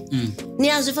funzeya ni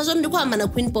a zwi fa zwori ndi khou amba na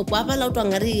Queen Pop hafha ḽa u tou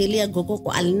nga ri heḽi ya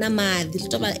gokoko a ḽi na maḓi ḽi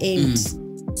tou vha empty.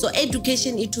 So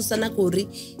education ithusa na kuri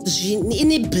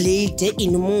ini blade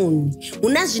in moon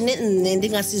una zwine nne ndi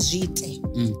nga si zwite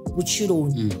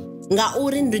vhutshiloni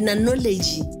ngauri ndi na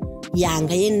knowledge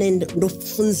yanga yene ndo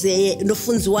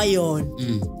funziwa yona.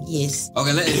 Yes.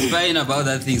 Okay, let's explain about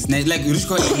that things like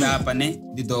richikho hapa ne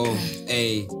dido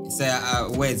say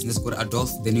words let's go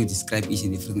adults then you describe each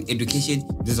and everything. Education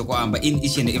ndizo kwamba in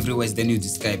each and every words then you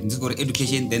describe ndizo go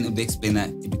education then you explain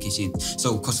education.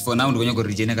 So because for now ndonyo go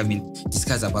region I mean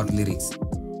discuss about lyrics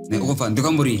ne ukofa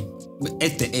ndikambori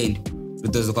at the end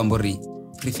ndizo kwambori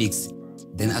prefix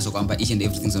then azokwamba each and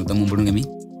everything so tamumbulu ngami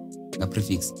na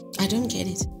prefix. I don't get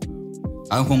it.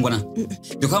 When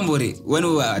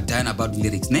we are done about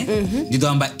lyrics,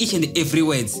 each and every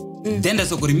words, then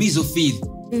that's what mesophile.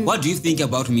 What do you think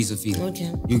about mesophile? Okay.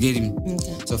 You get him?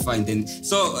 Okay. So fine then.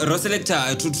 So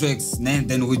Roselector 2 tracks,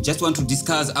 then we just want to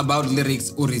discuss about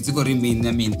lyrics or mean.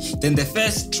 Then the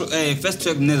first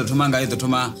track nezo tumanga izo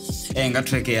tuma nga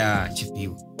track ya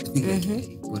tshifhiwa. I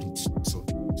think got it. So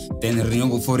then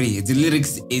rinongo for the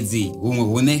lyrics edzi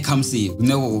vhone khamsi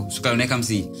unewo swika une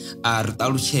khamsi ari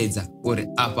talutshedza uri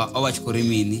apa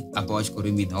awachikorimini apa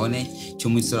wachikorimini hone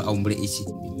chomutsira aumbule ichi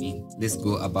mini. Let's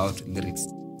go about lyrics.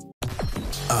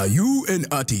 Are you an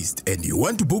artist and you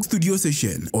want to book studio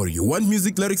session, or you want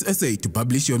music lyrics essay to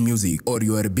publish your music, or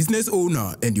you are a business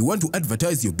owner and you want to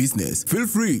advertise your business? Feel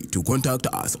free to contact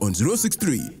us on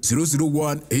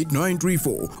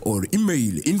 063-001-8934 or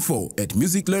email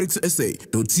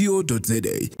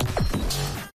info@musiclyricsessay.co.za.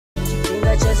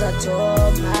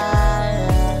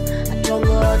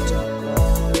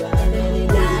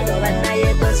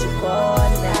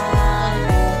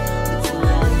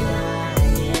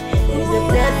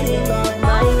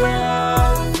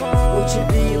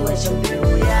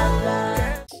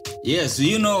 Yes,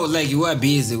 you know, like you are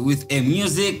busy with a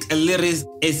music lyrics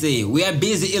essay. We are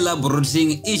busy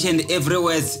elaborating each and every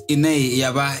words in a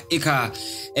yaba ika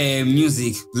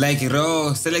music. Like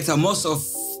raw selector most of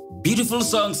beautiful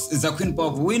songs is a Queen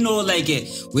Pop. We know like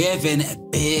we have a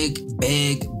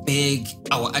big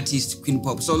our artist Queen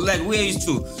Pop. So like we used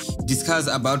to discuss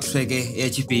about reggae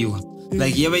tshifhiwa.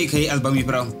 Like yaba ika album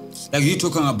ipra. Like you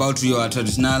talking about your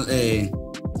traditional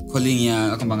calling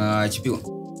ya akambanga tshifhiwa.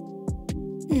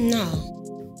 No.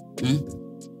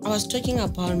 I was talking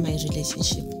about my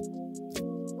relationship.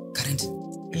 Current?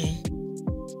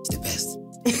 It's the best.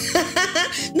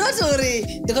 Not sorry.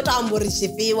 Because I'm more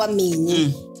tshifhiwa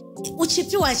mini.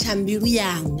 Uchifhiwa cha mbilu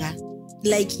yanga.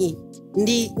 Like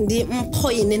ndi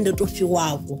mpho ine ndo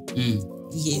tofiwako.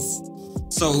 Yes.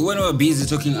 So when we were busy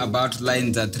talking about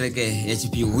lines that track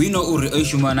HP, we know uri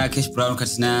oishumana Cash Brown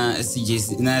katina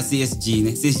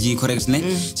CSG correct ne?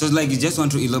 So like you just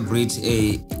want to elaborate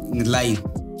a line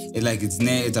like it's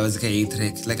ne it was a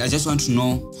track. Like I just want to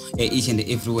know each and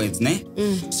every words ne?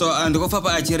 So and go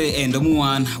papa achere ndo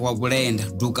muwana wa vhulenda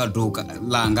Duka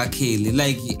langa kheli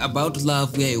like about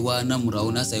love ya iwana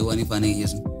murauna sa iwani fane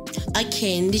yesu.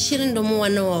 Okay, ndishiri ndo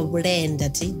muwana wa vhulenda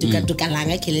ti Duka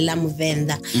langa kheli la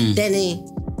muvenda. Then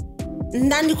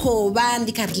ndandikho ba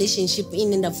ndika relationship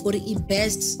in and for it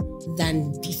best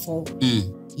than before.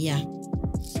 Yeah.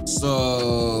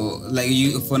 So like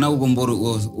you for now gomboro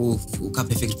uka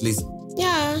perfect place.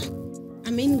 Yeah.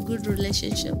 I'm in good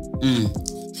relationship.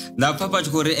 Now papa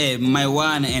chikore my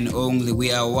one and only,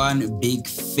 we are one big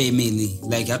family.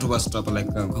 Like hatu was stop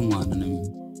like come on.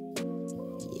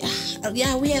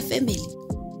 Yeah, we are family.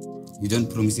 You don't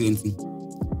promise you anything.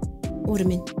 What do you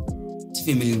mean?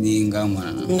 Family ndi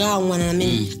ngamwana na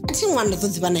mimi. Ati mwana ndo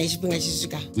dzibana yishipinga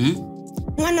chisvika.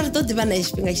 Mwana ndo dzibana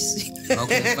yishipinga chisvika.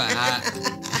 Okay,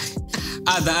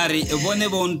 adari vhone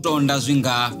vho ntonda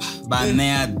zwingafha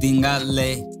nnea dinga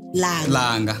le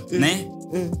langa ne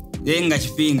nga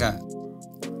tshifhinga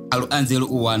alu anzeli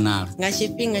uwanala nga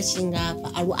tshifhinga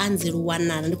tshingafha alu anzeli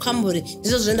uwanala ndi khamba uri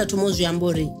ndizwo zwine nda thoma u zwi amba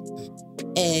uri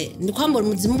ndi khamba uri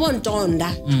mudzimu vho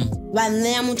ntonda vha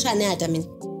nnea muthu ane a ita mini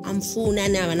amfuna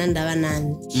ane avha na ndavha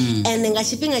nani and nga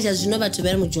tshifhinga tsha zwino vhathu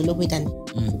vha ri mujondo ku itani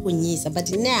kunyisa but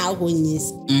nnea ha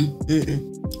kunyisa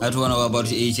I don't know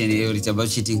about each and every about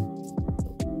cheating.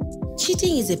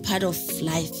 Cheating is a part of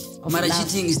life. Mara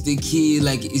cheating is the key,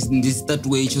 like is in this that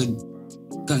way to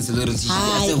cancel it.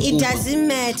 It doesn't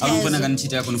matter. I'm gonna get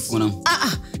cheated on phone.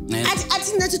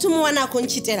 Ati na tutumuwana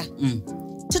akonchitera.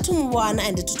 Tutumuwana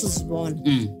and tutuzibona.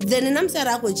 Then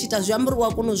namsara akonchita zviamburi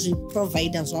wako no zvi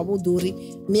provider zvabuduri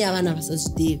mi avana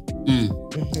vasazvidivi.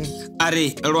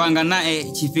 Ari rwanga nae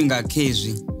tshifhinga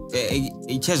kezwi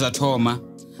ichezwa thoma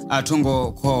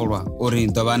athongo kholwa uri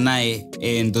ndova naye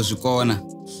ndo zwikona.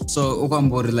 So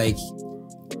ukwambori like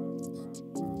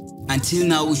until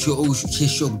now you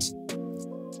shocked.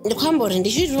 Ndikwambori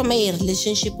ndichitoma i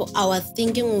relationship I was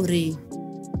thinking uri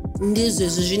ndizwe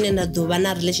zvine nda dova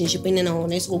na relationship ine na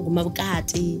ona isiko guma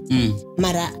vukati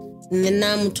mara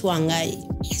nena muthu wanga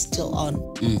is still on.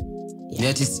 The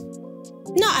artist?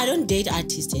 No, I don't date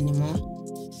artists anymore.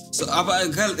 So apa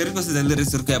girl riposida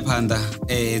lyrics ri kuyapanda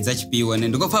dza tshifhiwa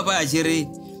ndikopfa pa achiri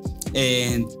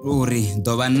uri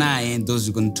ndova naye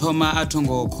ndozvikonthoma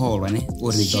athongo kholwa ne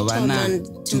uri ndova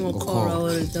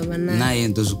naye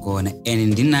ndozvikona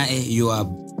and ndinaye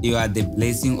you are the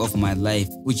blessing of my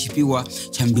life uchiphiwa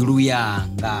cha mbilu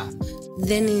yanga.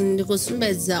 Then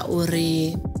ndikusumbedza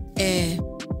uri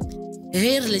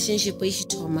relationship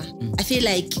ichithoma I feel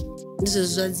like ndizvo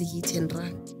zwadzi hit and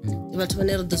run. Vhathu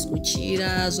vane ri ḓo sokou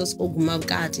tshila zwa sokou guma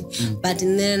vhukati but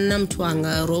nne na muthu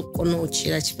wanga ro kona u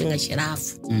tshila tshifhinga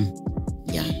tshilapfu.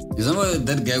 Yeah. You know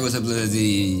that guy was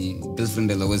the girlfriend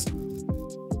that was?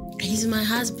 He's my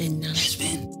husband now.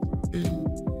 Husband?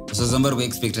 So somebody will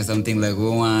expect something like,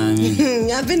 oh, I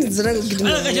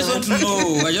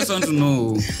just want to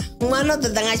know.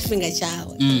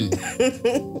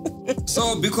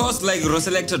 So because like Ro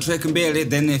selected track mbele,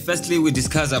 then firstly we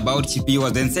discuss about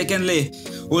tshifhiwa, then secondly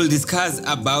we'll discuss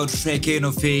about track and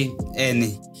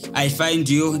I find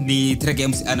you the track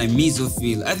games and a miso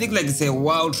feel. I think like it's a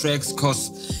wild tracks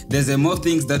cause there's more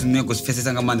things that negos faces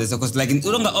angamanda cause like in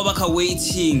ulonga obaka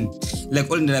waiting like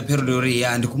all in the period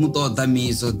and kumutoda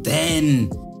miso then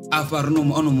after no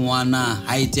ono muwana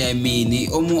height I mean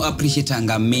omu appreciate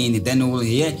ngamini then we'll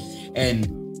hear and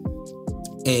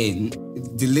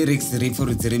the lyrics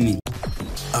refer to me.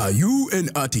 Are you an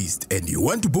artist and you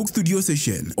want to book studio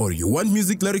session, or you want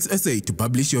music lyrics essay to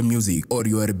publish your music, or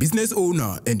you are a business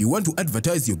owner and you want to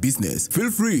advertise your business?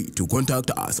 Feel free to contact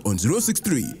us on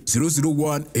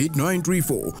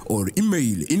 063-001-8934 or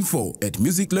email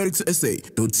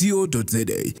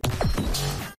info@musiclyricsessay.co.za.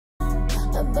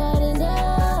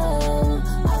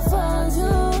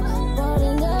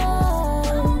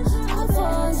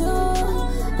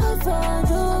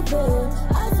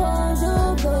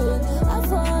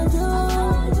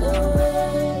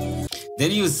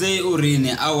 Then you say,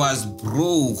 Urine, I was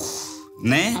broke.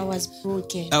 Ne? I was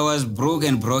broken. I was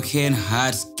broken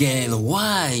heart girl.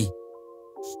 Why?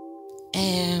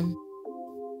 Then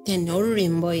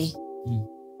Urine boy.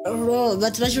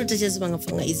 But Rashu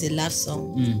is a love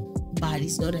song. But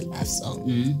it's not a love song.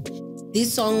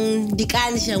 This song,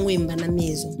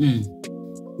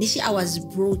 I was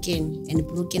broken and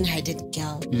broken-hearted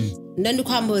girl.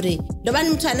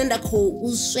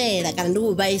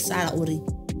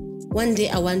 One day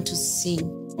I want to sing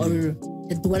or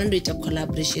the one do a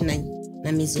collaboration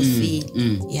na miso feel.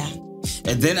 Yeah.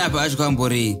 And then I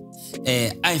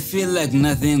feel like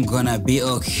nothing gonna be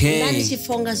okay.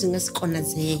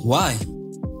 Why?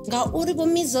 Nga uri bo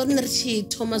mizo nrichi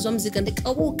thoma zwa muzika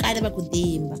ndikavukale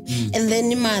vakudimba and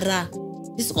then mara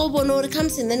ndisikobona uri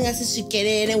khamsi nne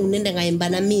ngasiswikelele une ndingaimba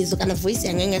na mizo kana voice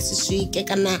yanga ingasiswike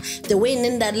kana the way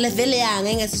nenda level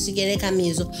yanga ingasiswikelele kha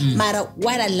mizo mara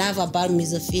what I love about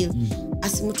mizo feel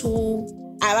asimuthu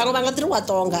avanga vangatiri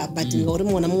watonga but ngori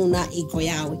mona muna ego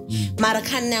yawe mara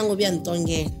khane yango vya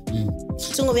ntongela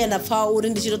singo vya ndapfa uri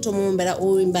ndichitothoma mumbela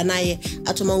uimba naye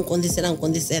athoma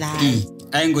nkondisela hayi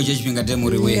aingo tshifhinga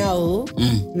temuri we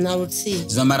no see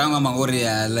zamaranga mangori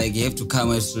like you have to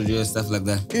come to studio stuff like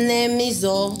that ne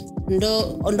mizo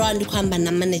ndo andikhamba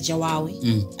na manager wawe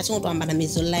asingotohamba na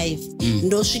mizo live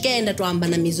ndo swikaenda tohamba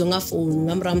na mizo nga phone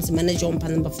ngamura musi manager ompa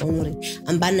number phone uri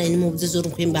ambana ini mubudzi uri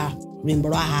kuimba lwimbo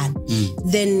lwa hani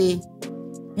then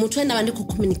muthu enda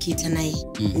vandikucommunicate naye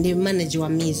ndi manager wa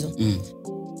mizo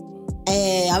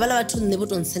avala vathu nne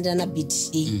votondsendela na beat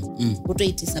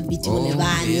votoitisa beat mune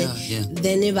vane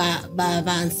then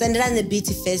vansendela ne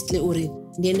beat firstly uri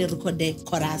ndiye ndi record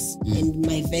chorus and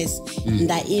my verse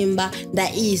ndaimba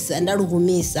ndaisa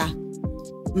ndaluhumisa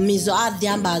mizo aḓi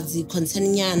amba dzi concern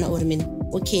nyana uri mini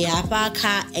okay hafha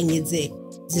kha engedze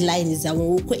dzi line dzawe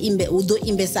ukho imbe uḓo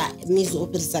imbesa mizo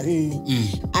ofirisa nne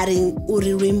ari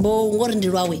uri luimbo ngori ndi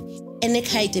lwawe ene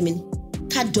kha ite mini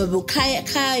kha dobe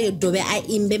kha yo dobe a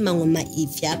imbe maṅwe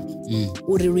maipfi hafha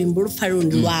uri luimbo lupfale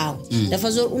ndi lwawe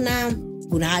ndafa zwo una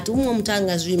bunati umwe muthu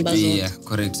anga zwimba zwo yeah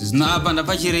correct no apa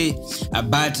ndapfa chiri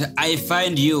but I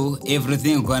find you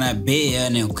everything gonna be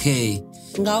okay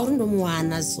ngauri ndo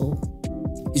muwana so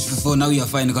it's for now you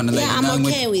are fine kind of like yeah, I'm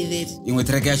okay with it imwe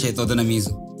track yacho itoda na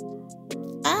mizo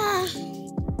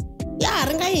yeah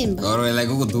ringaimba or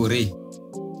like ukuduri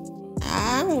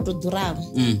ngutodurako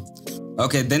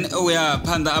okay then we are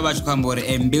panda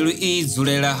abachikambore mbilu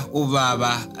idzulela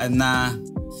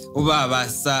ubaba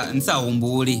sa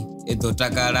nsahumbuli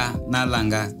edotakala na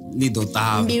langa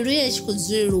lidotava mbilu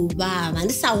yechikudzulela ubaba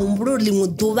ndisahumbuli limwe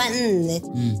ḓuvha nne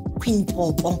queen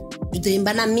popo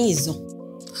ndidoimba na mizo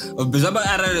bizaba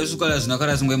arale swikola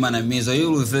zvinokhala zvingwema na mizo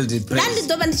you will feel depressed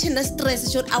ndandidoba ndichenda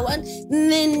stress short I want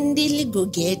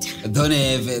ndiligogeta don't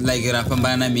have like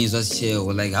rapambana na mizo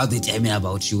asicheo like how they tell me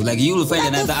about you like you will find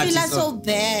another artist I feel so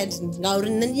bad ngauri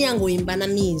ndinyangoimba na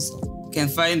mizo can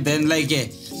find then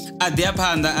like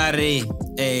adiapanda are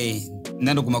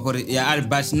nandoguma yeah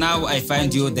but now I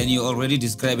find you then you already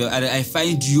describe I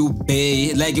find you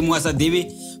bay like mwasadivi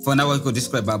for now I could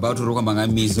describe about rukwambanga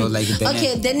mizo like then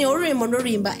okay then urimo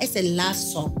norimba as a love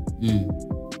song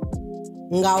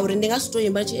ngauri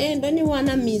ndingasitoimba chi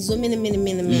ndoniwana mizo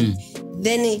mene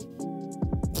then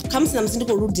comes na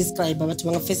msindiko lu describe abantu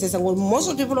bangafesesa ngo most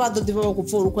of people what the people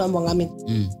kupfura ukuyamba ngami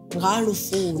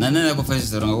ngalufuno nana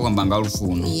kufesesa ngokuyamba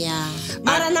ngalufuno yeah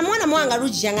mara namona mwanga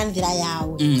lujanga ndira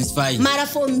yawe it's fine mara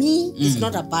for me it's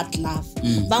not about love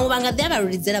bamwe bangadeba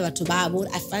rulidzela bathu babo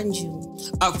I find you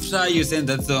after you send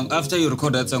that song after you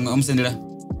record that song umsendela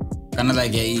kana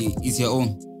like it's your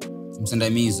own umsenda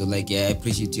mizo like I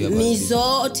appreciate you about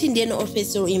mizo othindeni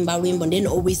official imba lwimbo then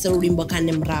always lwimbo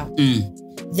kane mrawo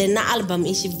then na album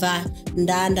ishibva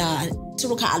ndanda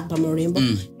tuluka album rimbo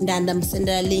ndanda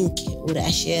msendela link uri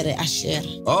ashare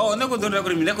oh nakudonda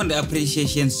kuri mina konde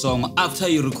appreciation song after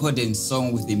you recorded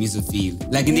song with the mizo feel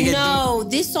like no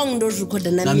this song don't record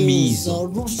na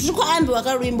mizo zviko ambi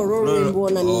wakarimbo rimbo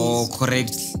na mizo oh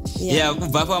correct yeah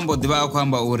kubva pambo diva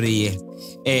kwamba uri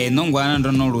nongwana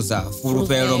ndonoluza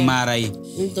fulufelo mara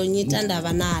ndonyita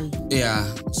ndava nalo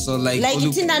yeah so like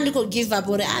itinda ndiko give up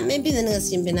uri maybe then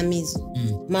ngasimbe na mizo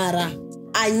mara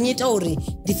anyita uri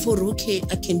before okay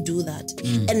I can do that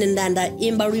and ndanda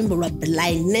imba rimbo lwa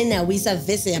blind nena wisa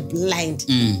verse ya blind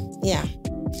yeah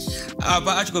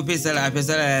apa achikopesala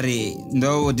yari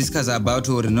ndo discuss about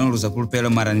uri noluza fulufelo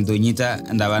mara ndonyita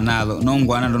ndava nalo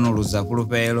nongwana ndonoluza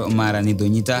fulufelo mara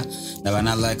ndonyita ndava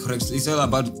nalo like correct it's all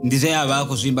about ndize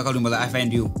abako zvimba kalumba like I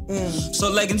find you so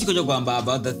like ndichikocho kwamba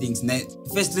about the things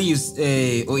firstly you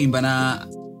oimba na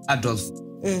Adolf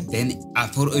then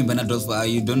after oimba na Adolf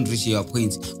you don't reach your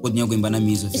point kodnya kuimba na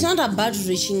mizo it's not about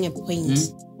reaching a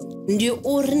point ndi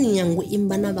uri nyango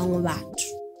imba na vamwe vhathu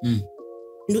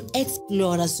ndu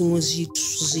explore zimwe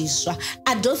zwithu zwiswa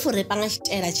Adolf rap anga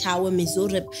chitela chawe mizo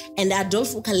rap and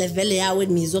Adolf ka level yawe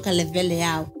mizo ka level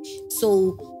yawe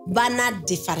so bana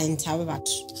different ava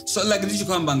vhathu so like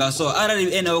ndichikwamba ngaso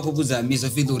arali ena wakubudza mizo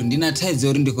feel uri ndina tides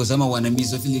uri ndikozama wana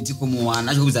mizo feel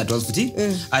tikumuwana achikubudza Adolf futi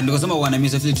ndikozama wana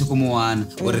mizo feel tikumuwana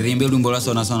uri rimbe lumbo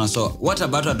lwasona so what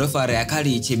about Adolf are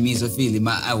akali che mizo feel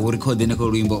ma I record neko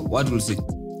lumbo what will say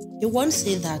you won't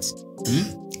say that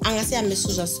angasi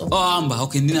amesuza so amba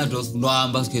okay ndina Adolf ndo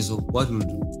amba skezo what will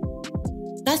do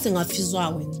that's ngafizwa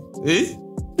wena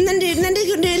nandi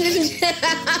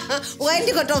why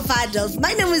ndiko to Adolf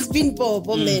my name is Queen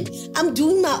Popo man I'm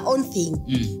doing my own thing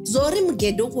zori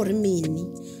mgedo kuri mini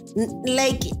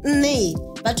like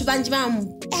bathu banji bam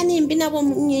animbi nabo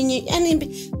nyenye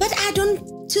animbi but I don't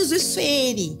choose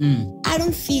sweaty I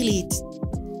don't feel it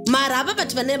mara aba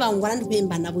bathu vane vangwana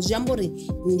ndikuimba navo zviambori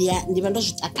ndiva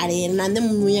ndozvitakarera nande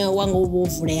muya wanga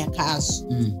uvovuleya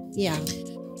kazvo yeah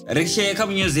richikho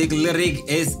music lyric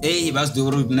SA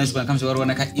vasduru nashwa kamse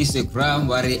warwana ka Instagram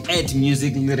vari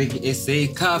 @music_lyric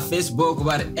SA ka Facebook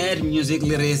vari @music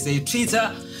lyric SA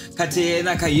Twitter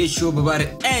katena ka YouTube vari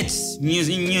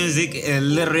 @music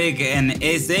lyric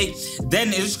SA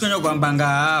then richikho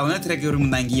kwambanga una track uri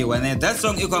munangiwa ne that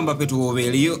song ikwamba petu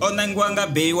woveli onangwanga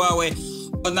bei wawe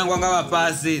onangwanga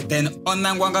vapasi then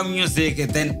onangwanga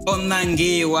music then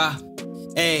onangiwa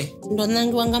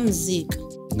ndonangiwa nga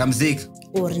muzika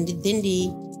uri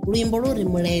ndidendi luimbo luri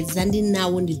muledza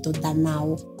ndinawo ndidoda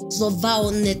nawo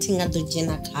zobvawo nne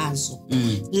tingadodzhena kazvo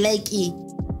like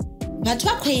vhathu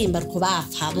vha khou imba ri khou vha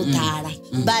pfa vho ḓala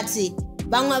but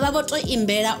vhaṅwe vha vho to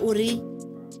imbela uri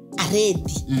a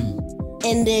ready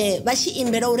ende vha tshi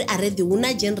imbela uri a ready hu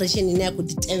na generation ine ya khou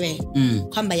ḓi tevhela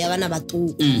khou amba ya vhana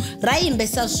vhaṱuku ra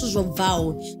imbesa zwithu zwo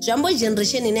bvaho zwi amba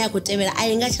generation ine ya khou tevhela a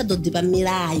i nga tsha ḓo ḓivha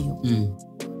milayo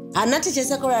hana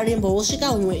thetshelesa kha luimbo ho swika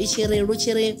huṅwe i tshi ri lu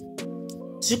tshi ri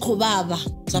zwi khou vhavha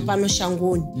zwa fhano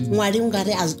shangoni ṅwali u nga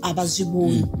ri a vha zwi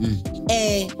vhoni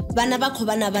vhana vha khou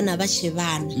vha na vhana vha tshe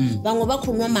vhana vhaṅwe vha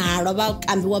khou nwa mahalwa vha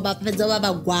kambiwa vha fhedza vha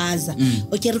vha gwaza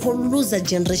okay ri khou loser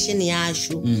generation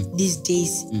yashu these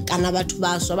days kana vhathu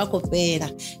vhaswa vha khou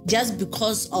fhela just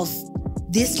because of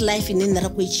this life ine nṋe ra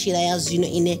khou i tshila ya zwino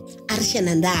ine a ri tshe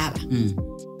na ndavha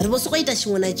ri vho sokou ita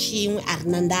tshiṅwe na tshiṅwe a ri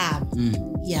na ndavha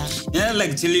Yeah,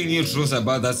 like telling you truth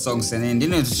about that song, and you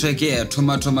know, to check here,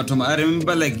 Toma. I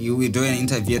remember like you were doing an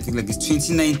interview, I think like it's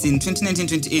 2019,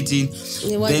 2018.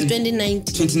 It was 2019.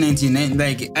 2019,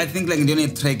 like I think like doing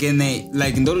a track and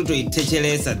like in order to touch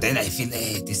less, then I feel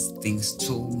this thing's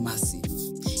too massive.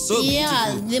 So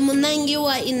yeah, the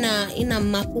munangiwa ina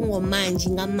mafhungo manzhi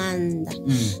nga manda.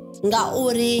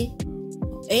 Ngauri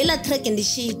hela track ndi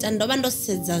tshi ita ndo vha ndo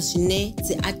sedza zwine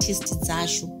dzi artist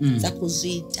dzashu dza khou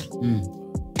zwi ita.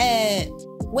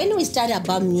 When we started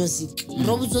about music,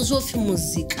 ro vhudzwa zwo pfi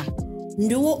muzika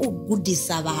ndiwo u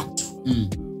gudisa vhathu.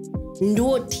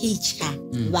 Ndiwo teacher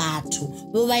vhathu.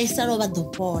 Vho vhaisalo vha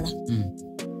ḓo fhola.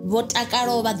 Vho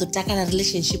takalo vha ḓo takala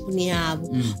relationship ni yavho.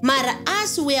 Mara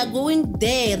as we are going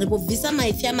there ri vho bvisa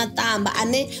maipfi a maṱamba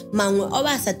ane maṅwe o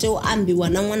vha sa tea u ambiwa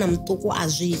na ṅwana muṱuku a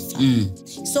zwipfa.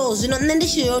 So zwino nṋe ndi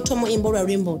tshi yo thoma imbo lwa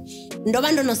luimbo ndo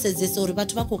vha ndo no sedzesa uri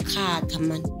vhathu vha khou khakha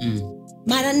mani.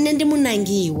 Mara nṋe ndi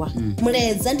munangiwa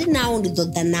muledza ndi nawo ndi ḓo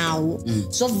ḓa nawo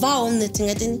zwo bvaho nṋe thi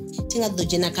nga ḓo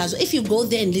dzhena khazwo. If you go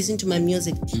there and listen to my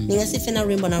music ndi nga si pfe na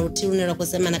luimbo na luthihi lune lwa khou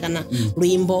semana kana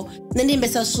luimbo nṋe ndi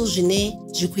imbesa zwithu zwine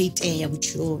zwi khou itea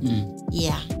vhutshiloni.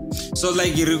 Yeah. So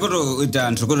like ri khou tou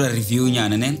ita nthu khou tou review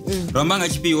nyana ne ro amba nga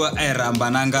tshifhiwa a ramba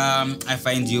nanga I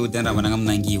find you then ramba nanga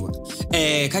munangiwa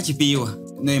kha tshifhiwa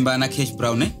no imba na Cash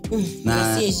Brown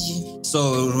na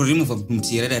so remove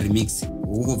mutira da remix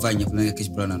ukuvanya kuna Cash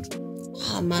Brown nthu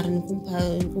mara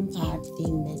nikumpa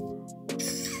thing man.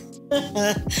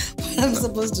 What I'm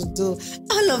supposed to do,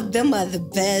 all of them are the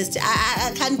best.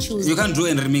 I can't choose. You can't do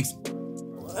a remix.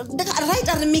 Write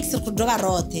a remix kudova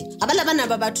rothe abala bana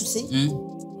babathu se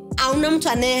auna muthu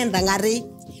ane ndangari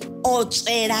o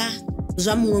tsela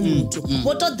zwa muṅwe muthu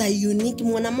vho to da unique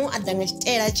muṅwe na muṅwe a danga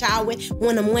tshitela chawe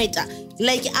muṅwe na muṅwe ita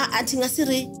like athi nga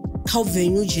siri kha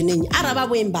venue jenenyi araba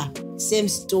vhoimba same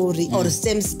story or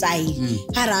same style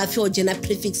ara afho jena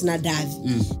prefix na davi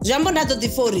zwambo ndato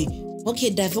difori okay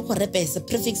davi uko repesa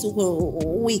prefix uko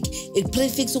week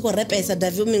prefix uko repesa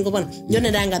davi mingo bona yone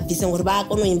ndanga bvisa ngori ba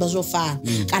kono imba zwo fana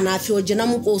kana afho jena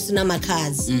mukosi na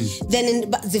makazi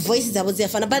then the voices abo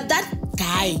ziyafana but that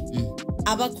guy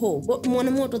abakho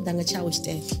mona moto danga chawo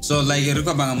chitele. So like ri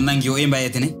khou amba nga munangiwa imba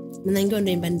yete ne munangiwa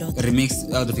ndo imba ndo remix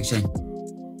out of fiction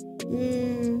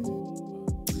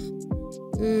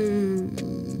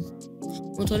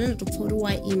mutone ndo tupfuri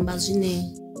wa imba zwine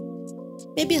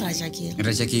maybe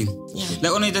Richikho yeah.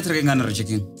 Like ono ita track ngana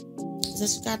Richikho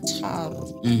zasika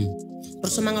tharu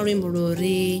rosoma nga luimbo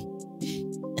lori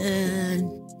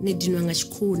ni dinwa nga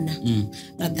chikhuna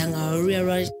radanga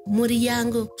lwa muri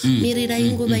yangu mirira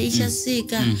inguva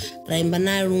ichasika raimba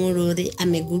na lungo lori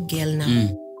I'm a good girl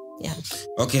now. Yeah.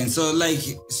 Okay, so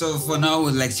for now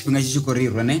like tshifhinga tshi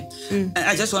khou ne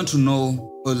I just want to know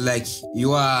like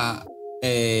you are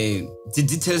the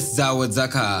details dzawe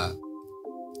dzakha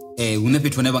hune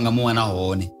fhethu hune vha nga muwana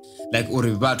hone like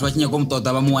uri vhathu vha tshi nyaga u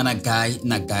muṱoḓa vha muwana gai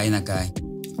na gai.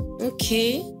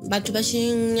 Okay, vhathu vha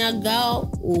tshi nyaga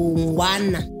u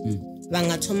wana vha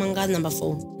nga thoma nga number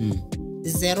phone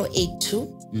 082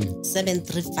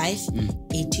 735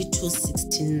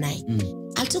 8269.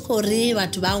 Athi khou ri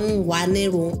vhathu vha ngwane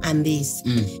lu ambesi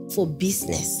for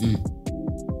business.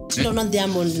 Ndo no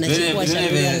diamond na chikwa cha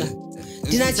langa.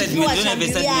 Dina chikwa cha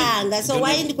langa. So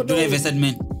why ndiko do have a side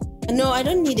man? No, I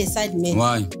don't need a side man.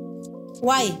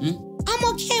 Why?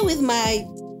 I'm okay with my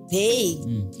pay.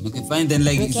 Okay, fine then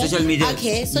like social media.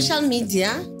 Okay, social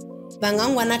media.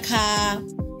 Bangangwana ka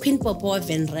Queen Popoo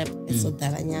Van Rap so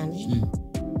daranyane.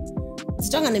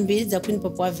 Sitonga nembili za Queen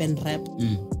Popoo Van Rap.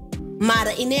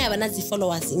 Mara ine yava na dzi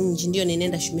followers nnzhi ndiyo nene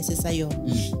nda shumisesa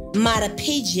yone. Mara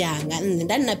page yanga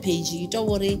ndani na page ito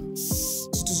uri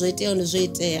zwithu zwo itea ndi zwo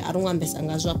itea a ri ngambesa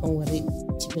nga zwa ngori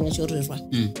tshifhinga tsho rirwa.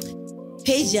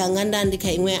 Page yanga ndi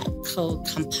kha iṅwe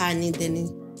company then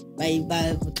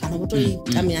ba kana vho to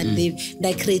itamela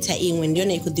nda creator iṅwe ndiyo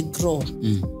ne ikho ḓi grow.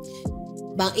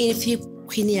 Ba if you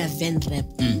Queen ya Van Rap.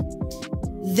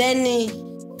 Then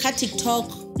kha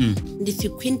TikTok ndifi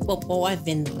Queen Popo wa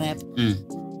Van Rap.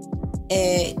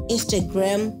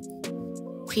 Instagram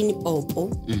Queen Popo.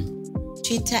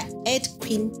 Twitter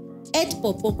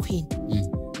 @Popo Queen.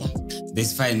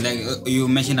 That's fine. Like you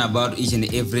mentioned about each and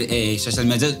every social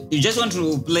media. You just want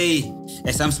to play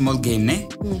some small game, ne?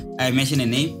 I mention a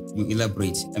name, you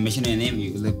elaborate. I mention a name,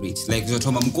 you elaborate. Like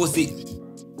Zotoma Mkosi.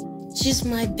 She's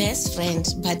my best friend,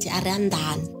 but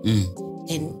Arandan.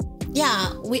 And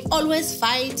yeah, we always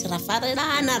fight.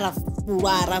 Rafarelana,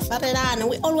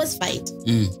 we always fight.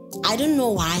 I don't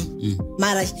know why.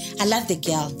 Mara, I love the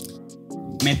girl.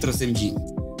 Metro SMG.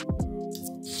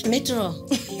 Metro.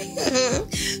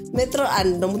 Metro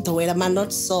and Nomutawela, man,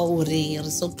 not so real,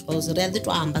 so close. Ready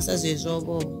to amba says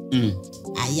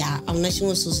yeah, I'm not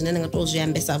sure Susan and I told you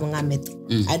Metro.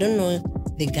 I don't know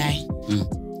the guy.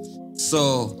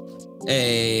 So,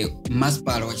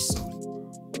 Maspal, what you saw?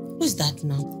 Who's that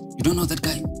now? You don't know that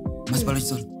guy? Maspal, what you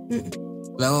saw?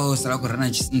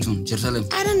 Jerusalem.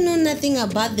 I don't know nothing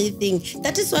about the thing.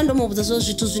 That is one of the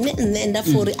social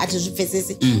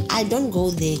I don't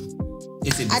go there.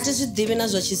 I just didn't know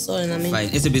what she saw. Fine.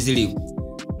 It's a busy.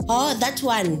 Oh, that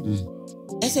one.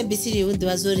 SABC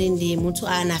was in the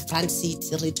Mutuana front seat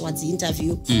towards the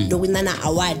interview. The winner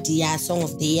award, yeah, song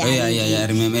of the year. Yeah, I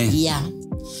remember. Yeah.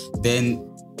 Then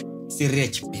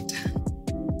Sirich better.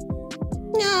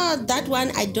 No, that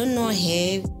one I don't know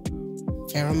her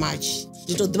very much.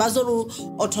 There was all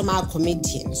automatic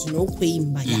comedians, no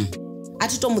queen, but yeah.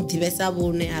 Okay,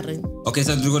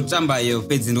 so ndiko tamba yo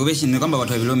pedzi ndikubeshini kwamba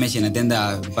watu wabilo mention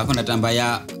tenda pakona tamba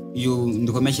ya you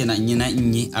ndiko mention nyina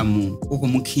nyi amu uko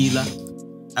mukhila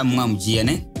amu amjia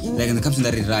ne like the comes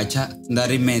ndari racha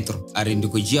ndari metro ari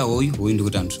ndikujia hoyu ndiko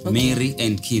tantu Mary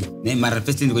and Kill ne mara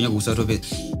first ndiko nyoka kusato pe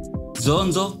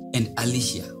Zonzo and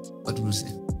Alicia. What do you say?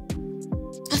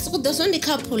 So there's only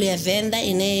couple ya venda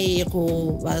in a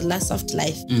last soft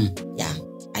life. Yeah,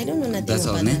 I don't know nothing that's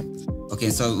about all, that. Okay,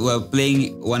 so we're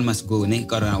playing One Must Go, ne?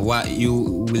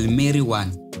 You will marry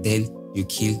one, then you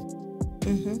kill.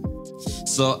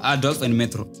 So Adolf and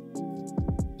Metro.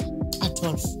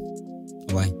 Adolf.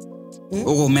 Why?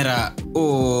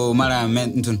 Mara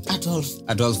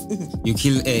Adolf. You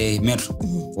kill a Metro.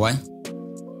 Why?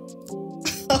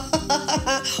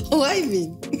 Why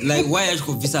me? Like why are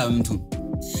you visa mtu?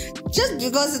 Just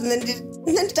because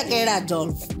Nantakera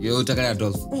Adolf. You take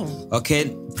Adolf.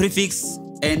 Okay, prefix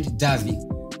and Davi.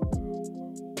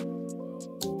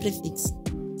 Prefix.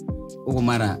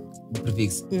 Mara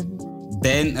prefix.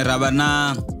 Then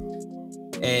Rabana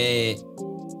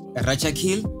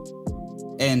Rachakil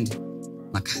and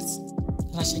Makas.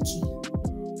 Rachakil.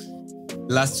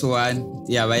 Last one,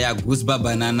 yeah, Guzba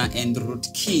Banana and Root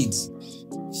Kids.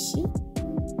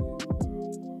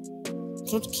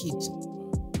 Root Kid.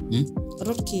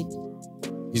 Root Kid.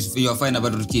 You're fine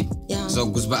about Root Kid? Yeah. So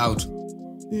Guzba out.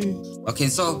 Okay,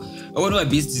 so what we're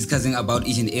discussing about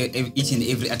each and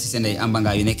every artist and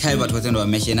ambanga you kai but what we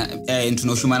mention into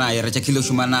Shumana, Rachakilo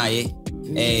Shumana,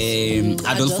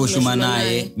 Adolfo Shumana,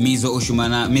 Mizo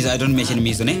Oshumana, Mizo I don't mention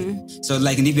Mizo, ne? So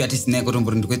like if you artist ne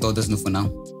koton to all this no for now.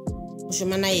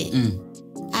 Shumana.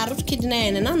 Root Kid na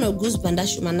and no Guzba nda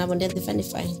Shumana but they're fine.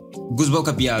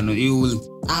 Guzba piano, you will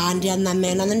and the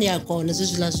man and then they are gone as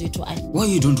usual as you try. Why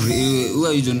you don't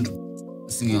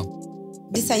sing yo?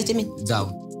 This item me.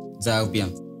 Zao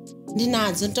piano.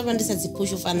 Ndinadzo ntoba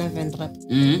ndisadzipusha ufana Van Rap.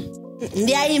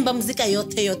 Ndiyaimba muzika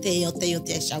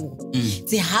yote shango.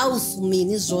 The house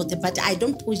mini zote but I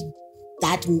don't push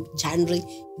that genre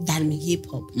than hip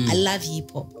hop. I love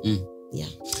hip hop. Yeah.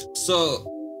 So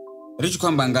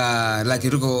richikho mbanga like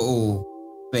riko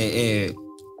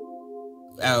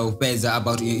peza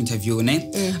about your interview ne.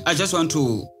 I just want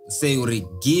to say uri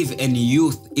give any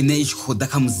youth in age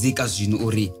khodaka muzika zwino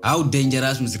uri how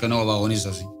dangerous muzika no vaone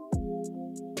zvazvi.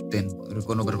 Then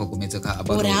rikono bariko kumetseka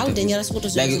about how dangerous kuto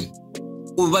like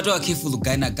ubato careful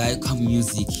guy na guy come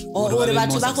music or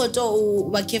batho bako to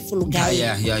ba careful guy.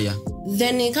 Yeah.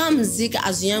 Then come music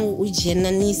as young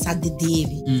ujena ni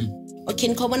sadidevi. Okay,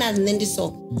 nkobona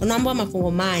nendiso unamba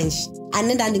mafungo manje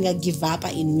anenda ndinga give up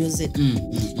in music.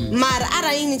 Mara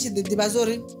ara yini chididiba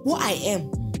zori who I am.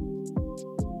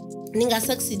 Ninga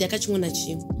succeed akachimuna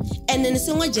chimo. And then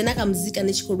singo jena ka muzika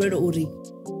nechikorero uri.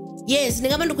 Yes,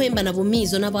 ninga bantu koimba nabo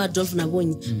Mizo nabo Adolf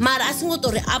nabonye. Mara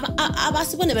asingotori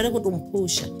abasibone bere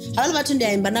kutompusha. Abantu bathu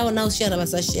ndiyaimba nawo nawo share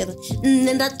basashare.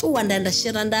 Nenda tuwa nda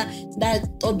share nda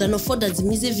toda no for that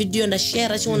music video nda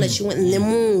share chimona chimwe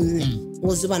nemune.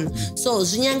 Ngozibana. So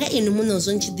zvinyanga inu muno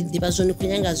zonchididiba zoni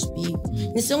kunyanga zvipi.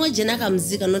 Nisongo jena ka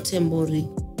muzika no tembori.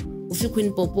 Ufi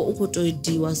Queen Popo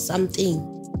ukotoidiwa something.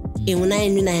 iṅwe na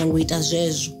iṅwe na yango ita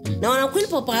zwezwo nawana Queen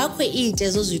Pop ha khou ita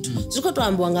ezwo zwithu zwi khou to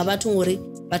ambiwa nga vhathu ngori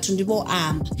vhathu ndi vho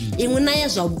amba iṅwe na ya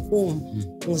zwa vhukuma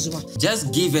ngizwa.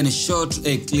 Just give a short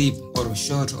a clip or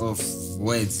short of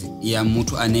words ya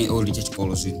muthu ane o litsha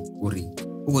tshikolo zwino uri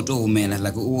u khou to humela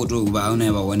like u khou to vha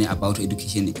hone vha wane about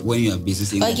education when you are busy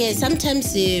saying. Okay,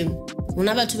 sometimes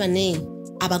huna vhathu vhane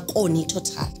abakoni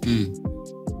total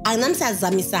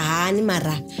anamsazamisa hani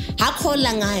mara ha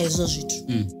khola nga hezwo zwithu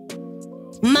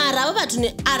mara aba vhathu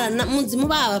ne ara mudzimu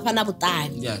vha vha na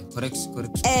vhuṱali. Yeah, correct.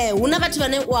 Huna vhathu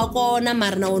vhane wa kona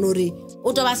mara na wona uri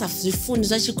u to vha sa zwifundi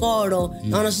zwa tshikolo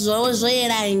na wona zwo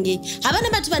yelange havha na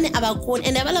vhathu vhane abakoni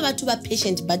and havha vhathu vha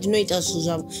patient but no ita zwithu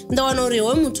zwavho ndo wana uri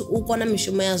hoyo muthu u kona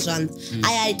mishumo ya zwanḓa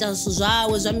aya ita zwithu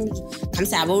zwawe zwa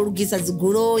khamisa aba u lugisa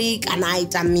dzigoloi kana a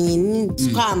ita mini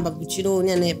sikhamba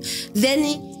vhutshiloni hanefha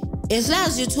then ezla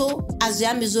zwithu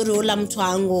azwiambi zori hola muthu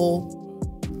hango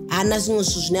hana zwiṅwe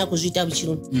zwithu zwine a khou zwi ita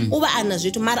vhutshiloni uvha ana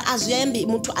zwithu mara azwiambi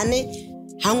muthu ane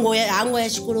hango ya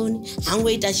tshikoloni hango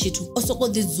ita tshithu o soko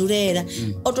ḓi dzulela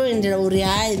o to lindela uri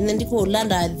hayi nṋe ndi khou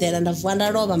landa dela nda vuwa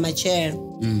nda lovha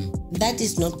matshelo. That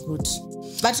is not good.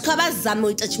 Vhathu kha vha zame u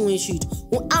ita tshiṅwe tshithu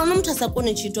ahuna muthu a sa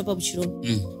koni tshithu hafha vhutshiloni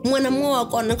muṅwe na muṅwe wa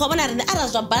kona kha vhona rine ara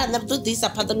zwa bala nda ḓo ḓi isa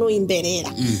phanḓa no imbelela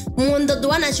muṅwe ndo ḓi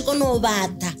wana a tshi kona u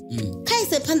vhaḓa kha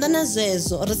ise phanḓa na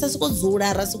zwezwo ri sa soko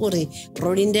dzula ra soko ri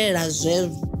ro lindelela zwe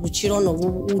vhutshiloni u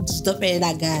ḓo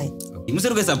fhelela gai. Musi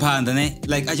ri khou phanḓa ne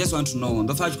like I just want to know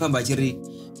ndo pfa tshi khamba tshiri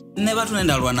nne vhathu ne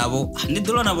ndalwa navho ndi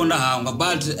ḓolwa navho nda hangwa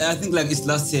but I think like it's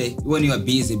last year when you are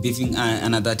busy beefing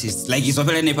another artist like it's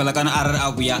ofela ne phala kana arali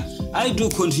akuya I do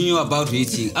continue about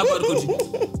hitting about continue.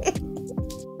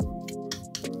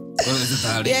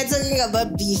 We are talking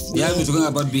about beef. Yeah, we're talking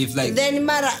about beef like then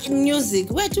mara music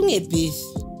we're doing a beef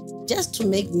just to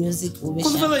make music.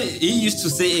 He used to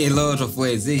say a lot of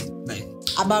words like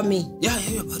about me. Yeah,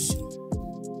 about you.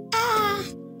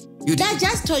 They're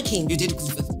just talking. You did.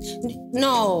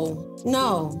 No.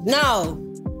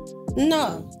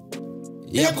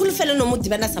 Yeah. Kulufelo no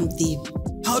mudibana something.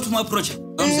 How to approach it?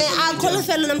 I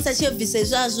kulufelo no msachi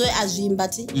visezwa azwe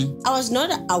azwimbati. I was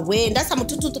not aware. That's a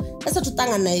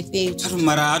tutanga na page.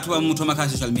 Mara hatu wa mtu maka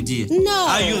social media. No.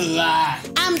 Are you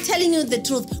lying? I'm telling you the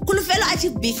truth. Kulufelo achi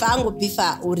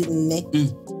bifa uri nne.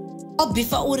 O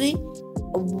bifa uri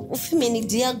ufimini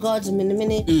dear God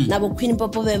mini nabo Queen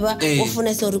Pop beba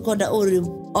ufuna so recorder uri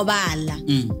obala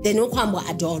then ukhamba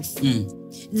Adolf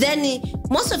then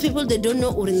most of people they don't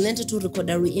know uri nento to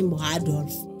recorder imbo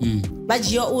Adolf but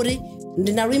yo uri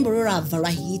ndina rimbo ra vala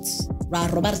hit ra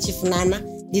Robert Chifunana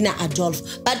ndina Adolf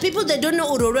but people they don't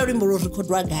know uri rimbo ro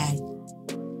recordwa guy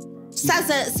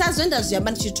sazo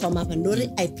ndaziyamba ndichithoma pa ndori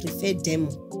I prefer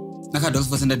demo. Naka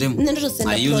Adolf senda demo.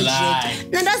 Are you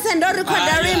lying? Nenda senda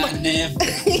recorder rimbo.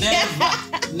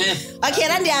 Never. Okay,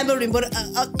 randi ambe rimbo.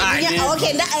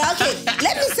 Okay,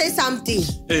 let me say something.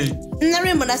 Na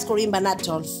rimbo na skorimba na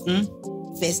Adolf.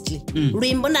 Firstly,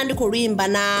 rimbo na ndiko rimba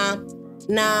na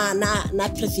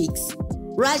prefix.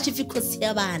 Richikho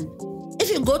siyabana.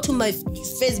 If you go to my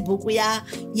Facebook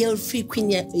you'll free Queen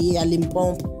ya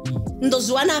Limpopo.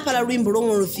 Ndozwana apala rimbo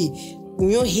longofi.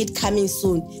 New hit coming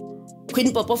soon.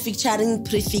 Queen Pop featuring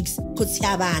prefix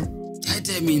Kutsiabana.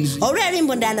 That means already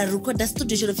mbondana record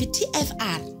studio show fi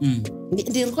TFR.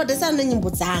 Ndi record sana nyimbo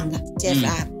dzanga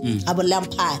TFR. Abo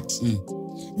Lampard.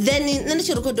 Then nani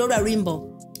chi record ora rimbo.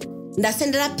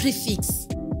 Ndasendera prefix.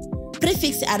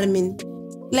 Prefix I mean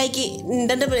like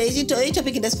ndandabela ichi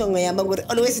topic ndasikongo yamba ngori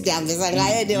always ndiyamvesa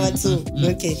ngayo de wathu.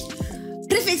 Okay.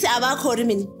 Prefix abakho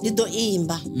rimini ndido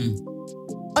imba.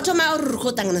 Otoma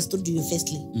urukotanga na studio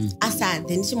firstly. Asa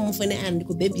then chimufene and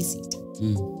ku babysit.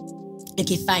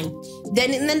 Okay fine.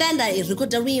 Then ndanda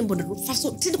record rimbo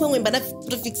faso tindiko ngwimba na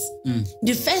prefix.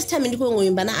 The first time ndiko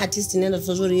ngwimba na artist nenda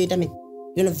fozori yeta me.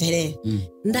 You know very.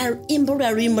 Nda imbo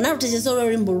rimbo na utese so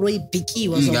rimbo ro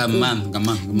ibikiwa so. Ngama.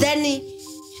 Then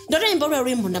ndoro imbo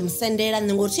rimbo ndamsendela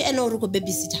ngoti eno uruko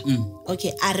babysitter.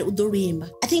 Okay are udorimba.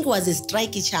 I think it was a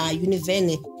strike cha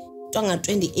Univene.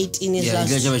 2018 is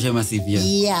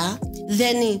yeah.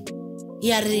 Then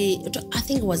I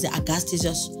think it was August,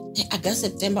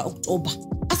 September, October.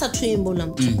 Asa twimbo la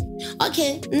mtu.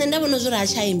 Okay, nenda bono zura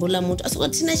acha imbo la mtu. Asoko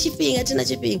tina chipinga.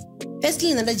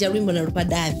 Firstly nenda jarimbo na rupa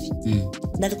Davi.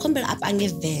 That compare up ange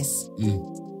verse.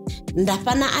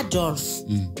 Ndapana Adolf.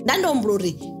 Ndando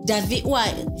mbrori Davi wa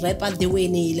rapper the way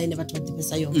ni ile never told the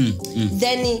pesa yo.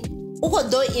 Then uko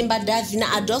do imba Davi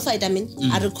na Adolf I mean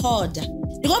a recorder.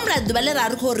 Ndikomla dubalera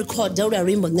ariko record uri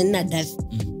rimbo nina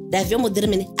Davi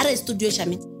modirmene ara studio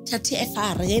chami cha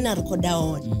TFR yena recorder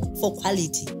on for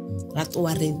quality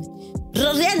ratwareni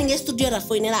Riani nge studio ra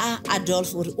foinela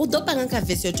Adolf uri udopanga ka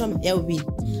verse yo thoma ya ubili.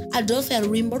 Adolf ya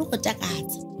luimbo luko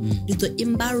takadza. Ndizo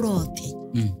imba lothe.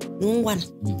 Ngwana.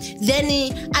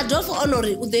 Then Adolf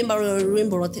honori udoimba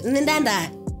luimbo lothe.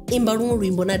 Ndanda imba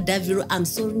luimbo na Daviro, I'm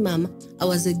sorry mama, I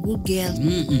was a good girl.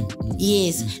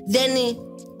 Yes. Then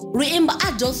Remember,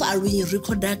 Adolf are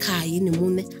recorder car in the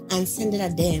moon and send it a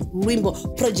damn rainbow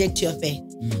project your fair.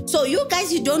 So you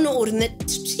guys, you don't know or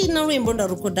no rainbow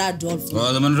record Adolf.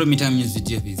 Oh, the man from meeting music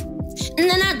video.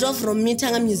 Nana Adolf from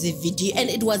meeting a music video, and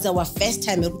it was our first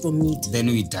time to meet. Then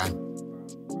we done.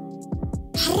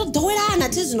 Oh,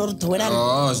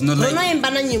 it's not like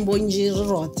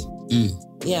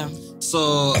yeah.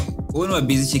 So when we were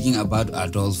busy checking about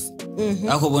Adolf,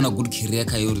 I hope on a good career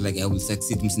like I will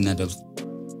succeed in Adolf.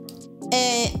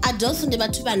 Adolf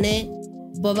ndibatu bane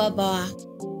baba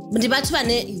ndibatu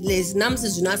bane les names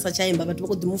zina sachaimba but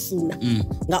bako dimufuna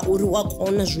nga uri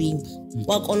wakona zwimba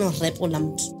wakona rap ola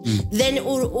mtu then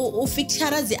u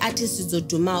feature the artists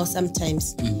zodumao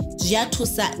sometimes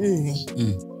ziyathusa nne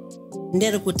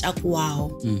ndere kutaku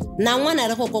wao na mwana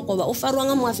rako kokoba ufarwa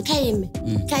nga mwafi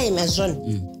kaime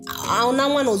zone auna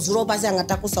mwana udzuro pasi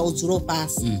angatakusa udzuro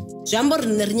pasi zvambo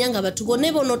rinyanga vatu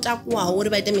vone vonotakuwa uri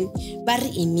vaita mini vari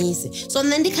imise so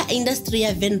ndika industry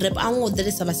ya van rap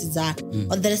angodheresa vasidzana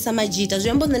odheresa majita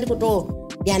zvambo ndikuto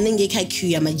yanenge kha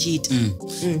queue ya majita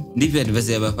ndipi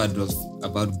advice yaba Adolf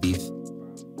about beef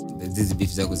this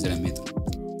beef zako zira metro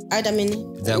aita mini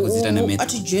zako zira na metro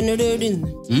ati generally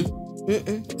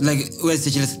like where's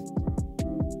the children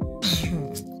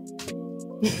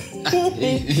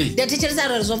the teachers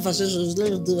are resolve so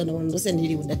do na ndo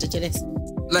sendili the teachers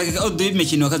like how do you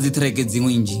machine wakazi track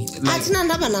dzimwinji atina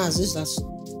ndaba nazo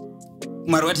izasho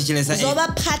mari watichelesa zoba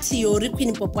party yori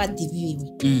queen popoo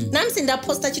adiviwe namsi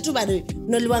ndaposta chitu bari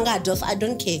noliwanga Adolf I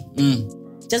don't care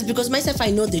just because myself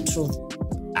I know the truth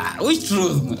which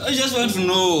truth I just want to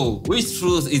know which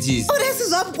truth it is this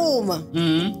is opkuma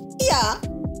yeah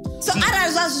so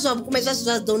ara zwazo kuma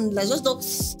zwazo don't la zwazo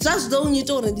don't you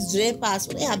to ndizwe pass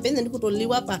hapende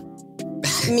ndikutoliwa pa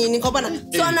mini ngobana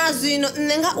so nazwino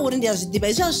nenga uri ndi azwidiba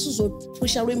izvo zo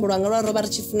pusha luimbo lwanga lwa roba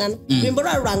richifunana luimbo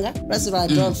lwa lwanga lwa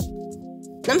Adolf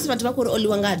namsi vatu vakuri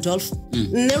oliwanga Adolf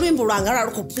ne luimbo lwanga lwa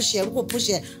luko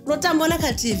pusha lotambona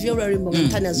ka TV lwa luimbo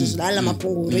ngantani azuzula ala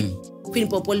mapunguri queen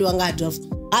popoo oliwanga Adolf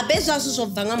abezwa so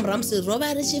vanga mramsi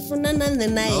roba richifunana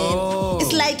nena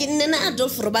it's like nena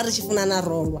Adolf roba richifunana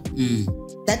rolwa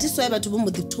that is why vatu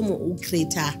bombo ditumo u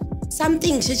creator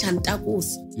something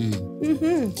chechantakusa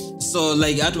so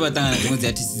like atu batanga ngoti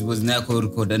artists was na ko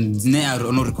record and zine are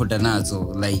ono record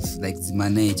nazo live like the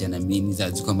manager na mini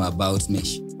za come about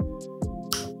mesh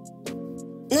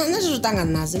na zvotanga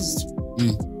nazo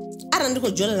ara ndiko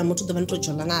jola na moto dovani to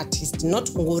jola na artist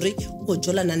not ngori uko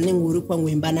jola na nengori kwa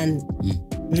ngwemba nani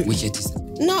which artist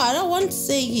no I don't want to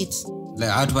say it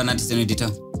like atu ban artist no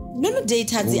data no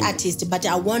data the artist but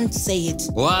I won't say it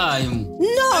why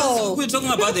no we're talking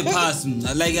about the past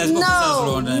like as no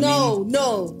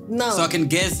so I can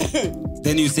guess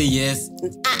then you say yes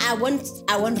I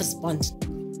won't respond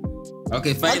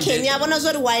okay fine okay nyabona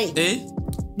zori why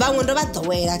vamwe ndo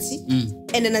vadhowela ti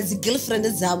and na dzi girlfriend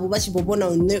dzavo vachibobona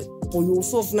une uyu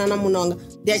usofunana munhu wanga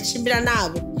ndiyachimbira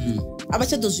navo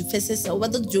avachadozvipfesesa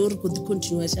uvadodziwa uri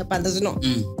kudicontinua chapanda zvino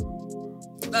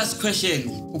last question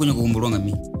ukunya kuumbulwa nga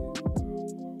mini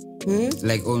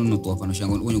like onotwa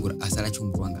panoshanga ukunya kuti asala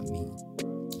chiumbulwa nga mini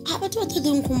vati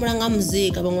vatode nkumbula nga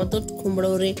muzika vamwe vatotikumbula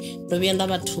uri ndoviya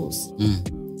ndavathusa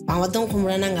vamwe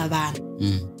vatongikumbula nanga vana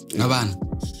nga vana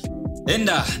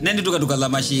enda nendi Duka la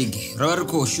mashige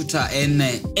rawariko shooter in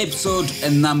episode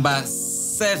number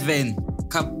 7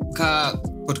 ka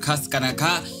podcast kana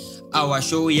ka our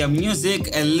show ya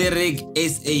music and lyric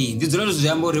SA ndizolo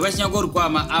zviyambo ri vachinyango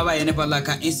rikwama ava yene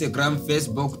palaka Instagram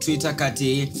Facebook Twitter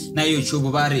kati na YouTube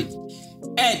vari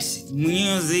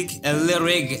 @music and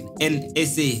lyric and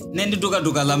SA nendi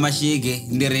Duka la mashige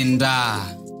ndirinda